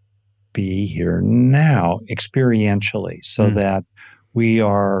really be here now experientially so that we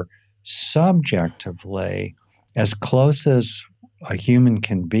are subjectively as close as a human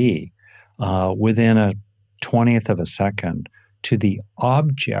can be within a 20th of a second to the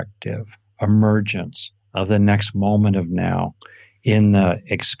objective emergence of the next moment of now in the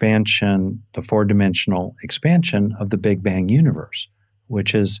expansion, the four-dimensional expansion of the Big Bang universe,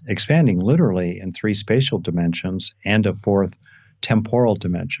 which is expanding literally in three spatial dimensions and a fourth temporal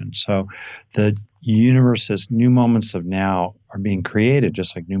dimension. So the universe's new moments of now are being created,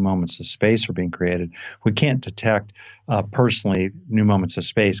 just like new moments of space are being created. We can't detect personally new moments of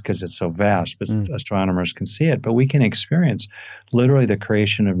space because it's so vast, but astronomers can see it. But we can experience literally the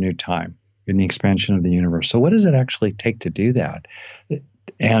creation of new time in the expansion of the universe. So what does it actually take to do that?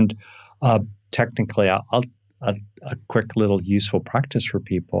 And technically, a quick little useful practice for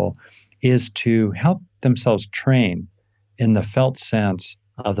people is to help themselves train in the felt sense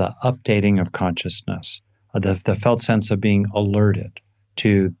of the updating of consciousness, the felt sense of being alerted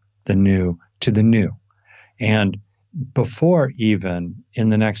to the new, And before even in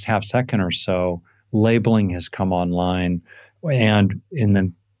the next half second or so, labeling has come online, and in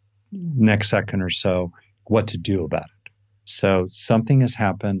the next second or so, what to do about it. So something has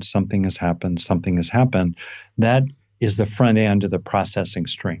happened, something has happened, something has happened. That is the front end of the processing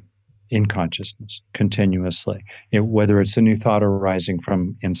stream in consciousness continuously, whether it's a new thought arising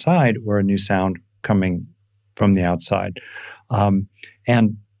from inside or a new sound coming from the outside.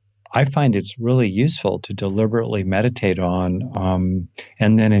 And I find it's really useful to deliberately meditate on,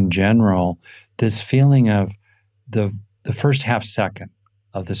 and then in general, this feeling of the first half second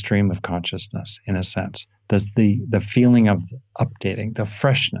of the stream of consciousness, in a sense, the feeling of updating, the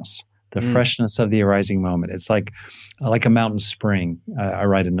freshness of the arising moment. It's like a mountain spring, I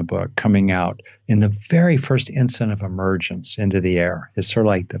write in the book, coming out in the very first instant of emergence into the air. It's sort of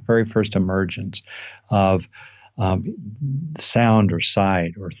like the very first emergence of sound or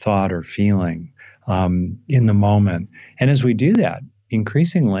sight or thought or feeling in the moment. And as we do that,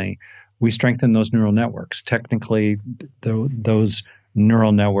 increasingly, we strengthen those neural networks. Technically, those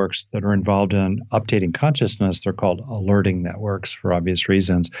neural networks that are involved in updating consciousness, they're called alerting networks for obvious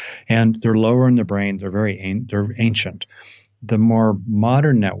reasons. And they're lower in the brain. They're ancient. The more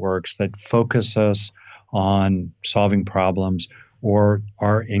modern networks that focus us on solving problems or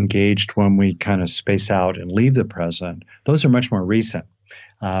are engaged when we kind of space out and leave the present, those are much more recent.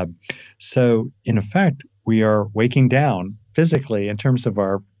 So in effect, we are waking down physically in terms of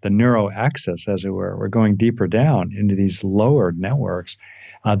the neuro axis, as it were. We're going deeper down into these lower networks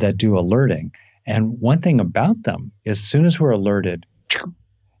that do alerting. And one thing about them, as soon as we're alerted,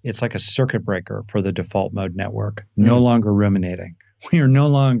 it's like a circuit breaker for the default mode network, no longer ruminating. We are no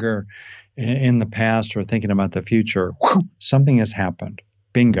longer in the past or thinking about the future. Something has happened.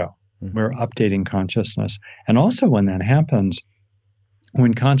 Bingo. We're updating consciousness. And also when that happens,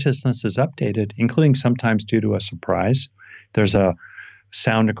 when consciousness is updated, including sometimes due to a surprise, there's a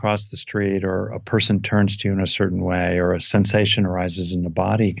sound across the street or a person turns to you in a certain way or a sensation arises in the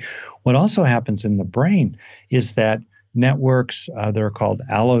body. What also happens in the brain is that networks, they're called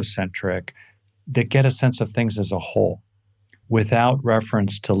allocentric, that get a sense of things as a whole without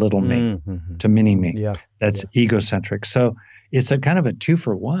reference to little me, to mini me. Yeah. That's egocentric. So it's a kind of a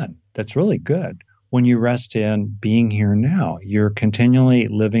 2-for-1 that's really good. When you rest in being here now, you're continually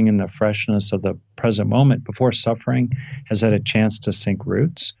living in the freshness of the present moment before suffering has had a chance to sink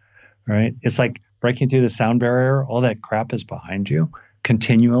roots, right? It's like breaking through the sound barrier. All that crap is behind you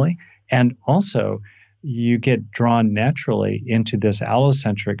continually. And also, you get drawn naturally into this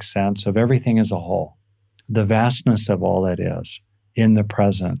allocentric sense of everything as a whole, the vastness of all that is in the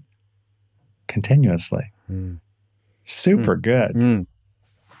present continuously. Super good.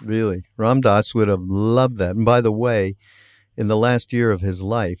 Really. Ram Dass would have loved that. And by the way, in the last year of his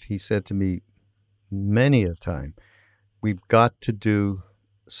life, he said to me many a time, we've got to do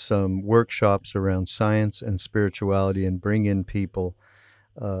some workshops around science and spirituality and bring in people.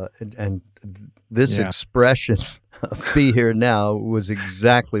 And this expression of be here now was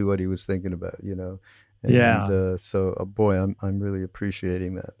exactly what he was thinking about, you know. And so, boy, I'm really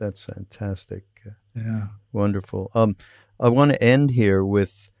appreciating that. That's fantastic. Yeah. Wonderful. I want to end here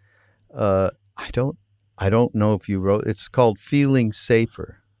with, I don't know if you wrote, it's called Feeling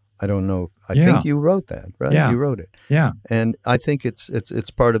Safer. I don't know. I think you wrote that, right? Yeah. You wrote it. Yeah. And I think it's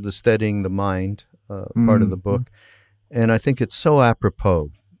part of the Steadying the Mind, part of the book. And I think it's so apropos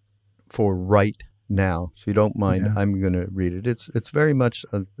for right now. If you don't mind, I'm going to read it. It's very much,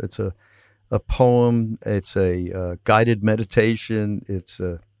 it's a poem. It's a guided meditation. It's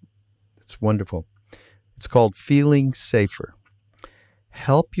wonderful. It's called Feeling Safer.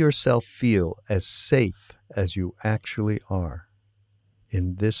 Help yourself feel as safe as you actually are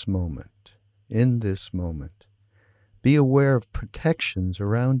in this moment. In this moment. Be aware of protections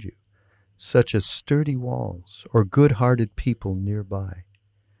around you, such as sturdy walls or good-hearted people nearby.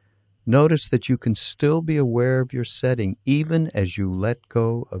 Notice that you can still be aware of your setting even as you let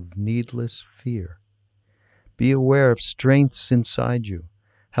go of needless fear. Be aware of strengths inside you,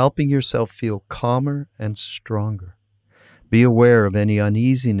 helping yourself feel calmer and stronger. Be aware of any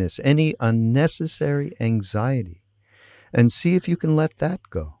uneasiness, any unnecessary anxiety, and see if you can let that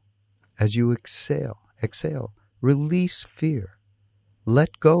go. As you exhale, release fear.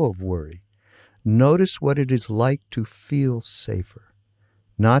 Let go of worry. Notice what it is like to feel safer.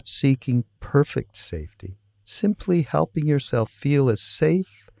 Not seeking perfect safety, simply helping yourself feel as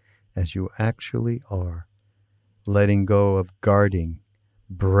safe as you actually are. Letting go of guarding,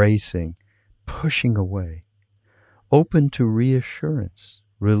 bracing, pushing away. Open to reassurance,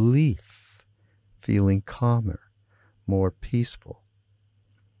 relief, feeling calmer, more peaceful.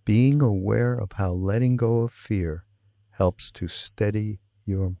 Being aware of how letting go of fear helps to steady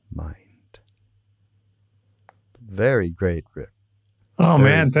your mind. Very great, Rick. Oh,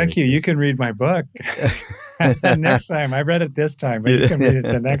 man, thank you. You can read my book next time. I read it this time, but you can read it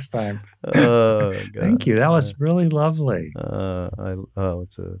the next time. Oh, God. Thank you. That was really lovely.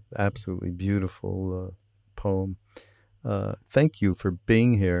 It's an absolutely beautiful poem. Thank you for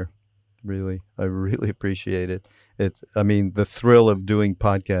being here. Really, I really appreciate it. The thrill of doing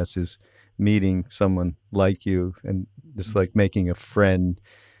podcasts is meeting someone like you, and it's like making a friend,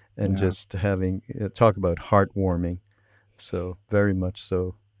 and just having talk about heartwarming. So very much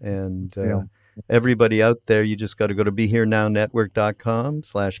so. And everybody out there, you just got to go to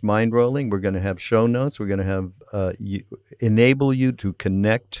BeHereNowNetwork.com/mindrolling. We're going to have show notes. We're going to have enable you to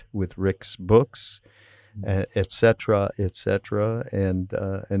connect with Rick's books, etc., etc. And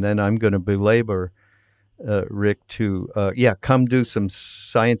then I'm going to belabor Rick to come do some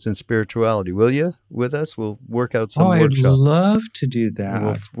science and spirituality, will you, with us? We'll work out some workshop. I'd love to do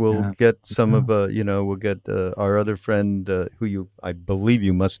that. We'll get some of we'll get our other friend who I believe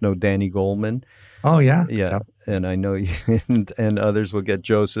you must know, Danny Goldman. Oh yeah, and I know you and others. We'll get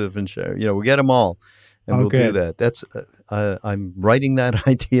Joseph and Sharon. We'll get them all, and we'll do that. That's I'm writing that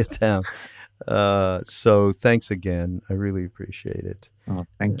idea down. So thanks again. I really appreciate it. Oh,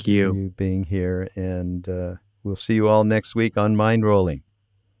 thank you. For you being here, and we'll see you all next week on Mind Rolling.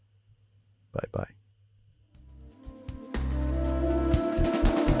 Bye-bye.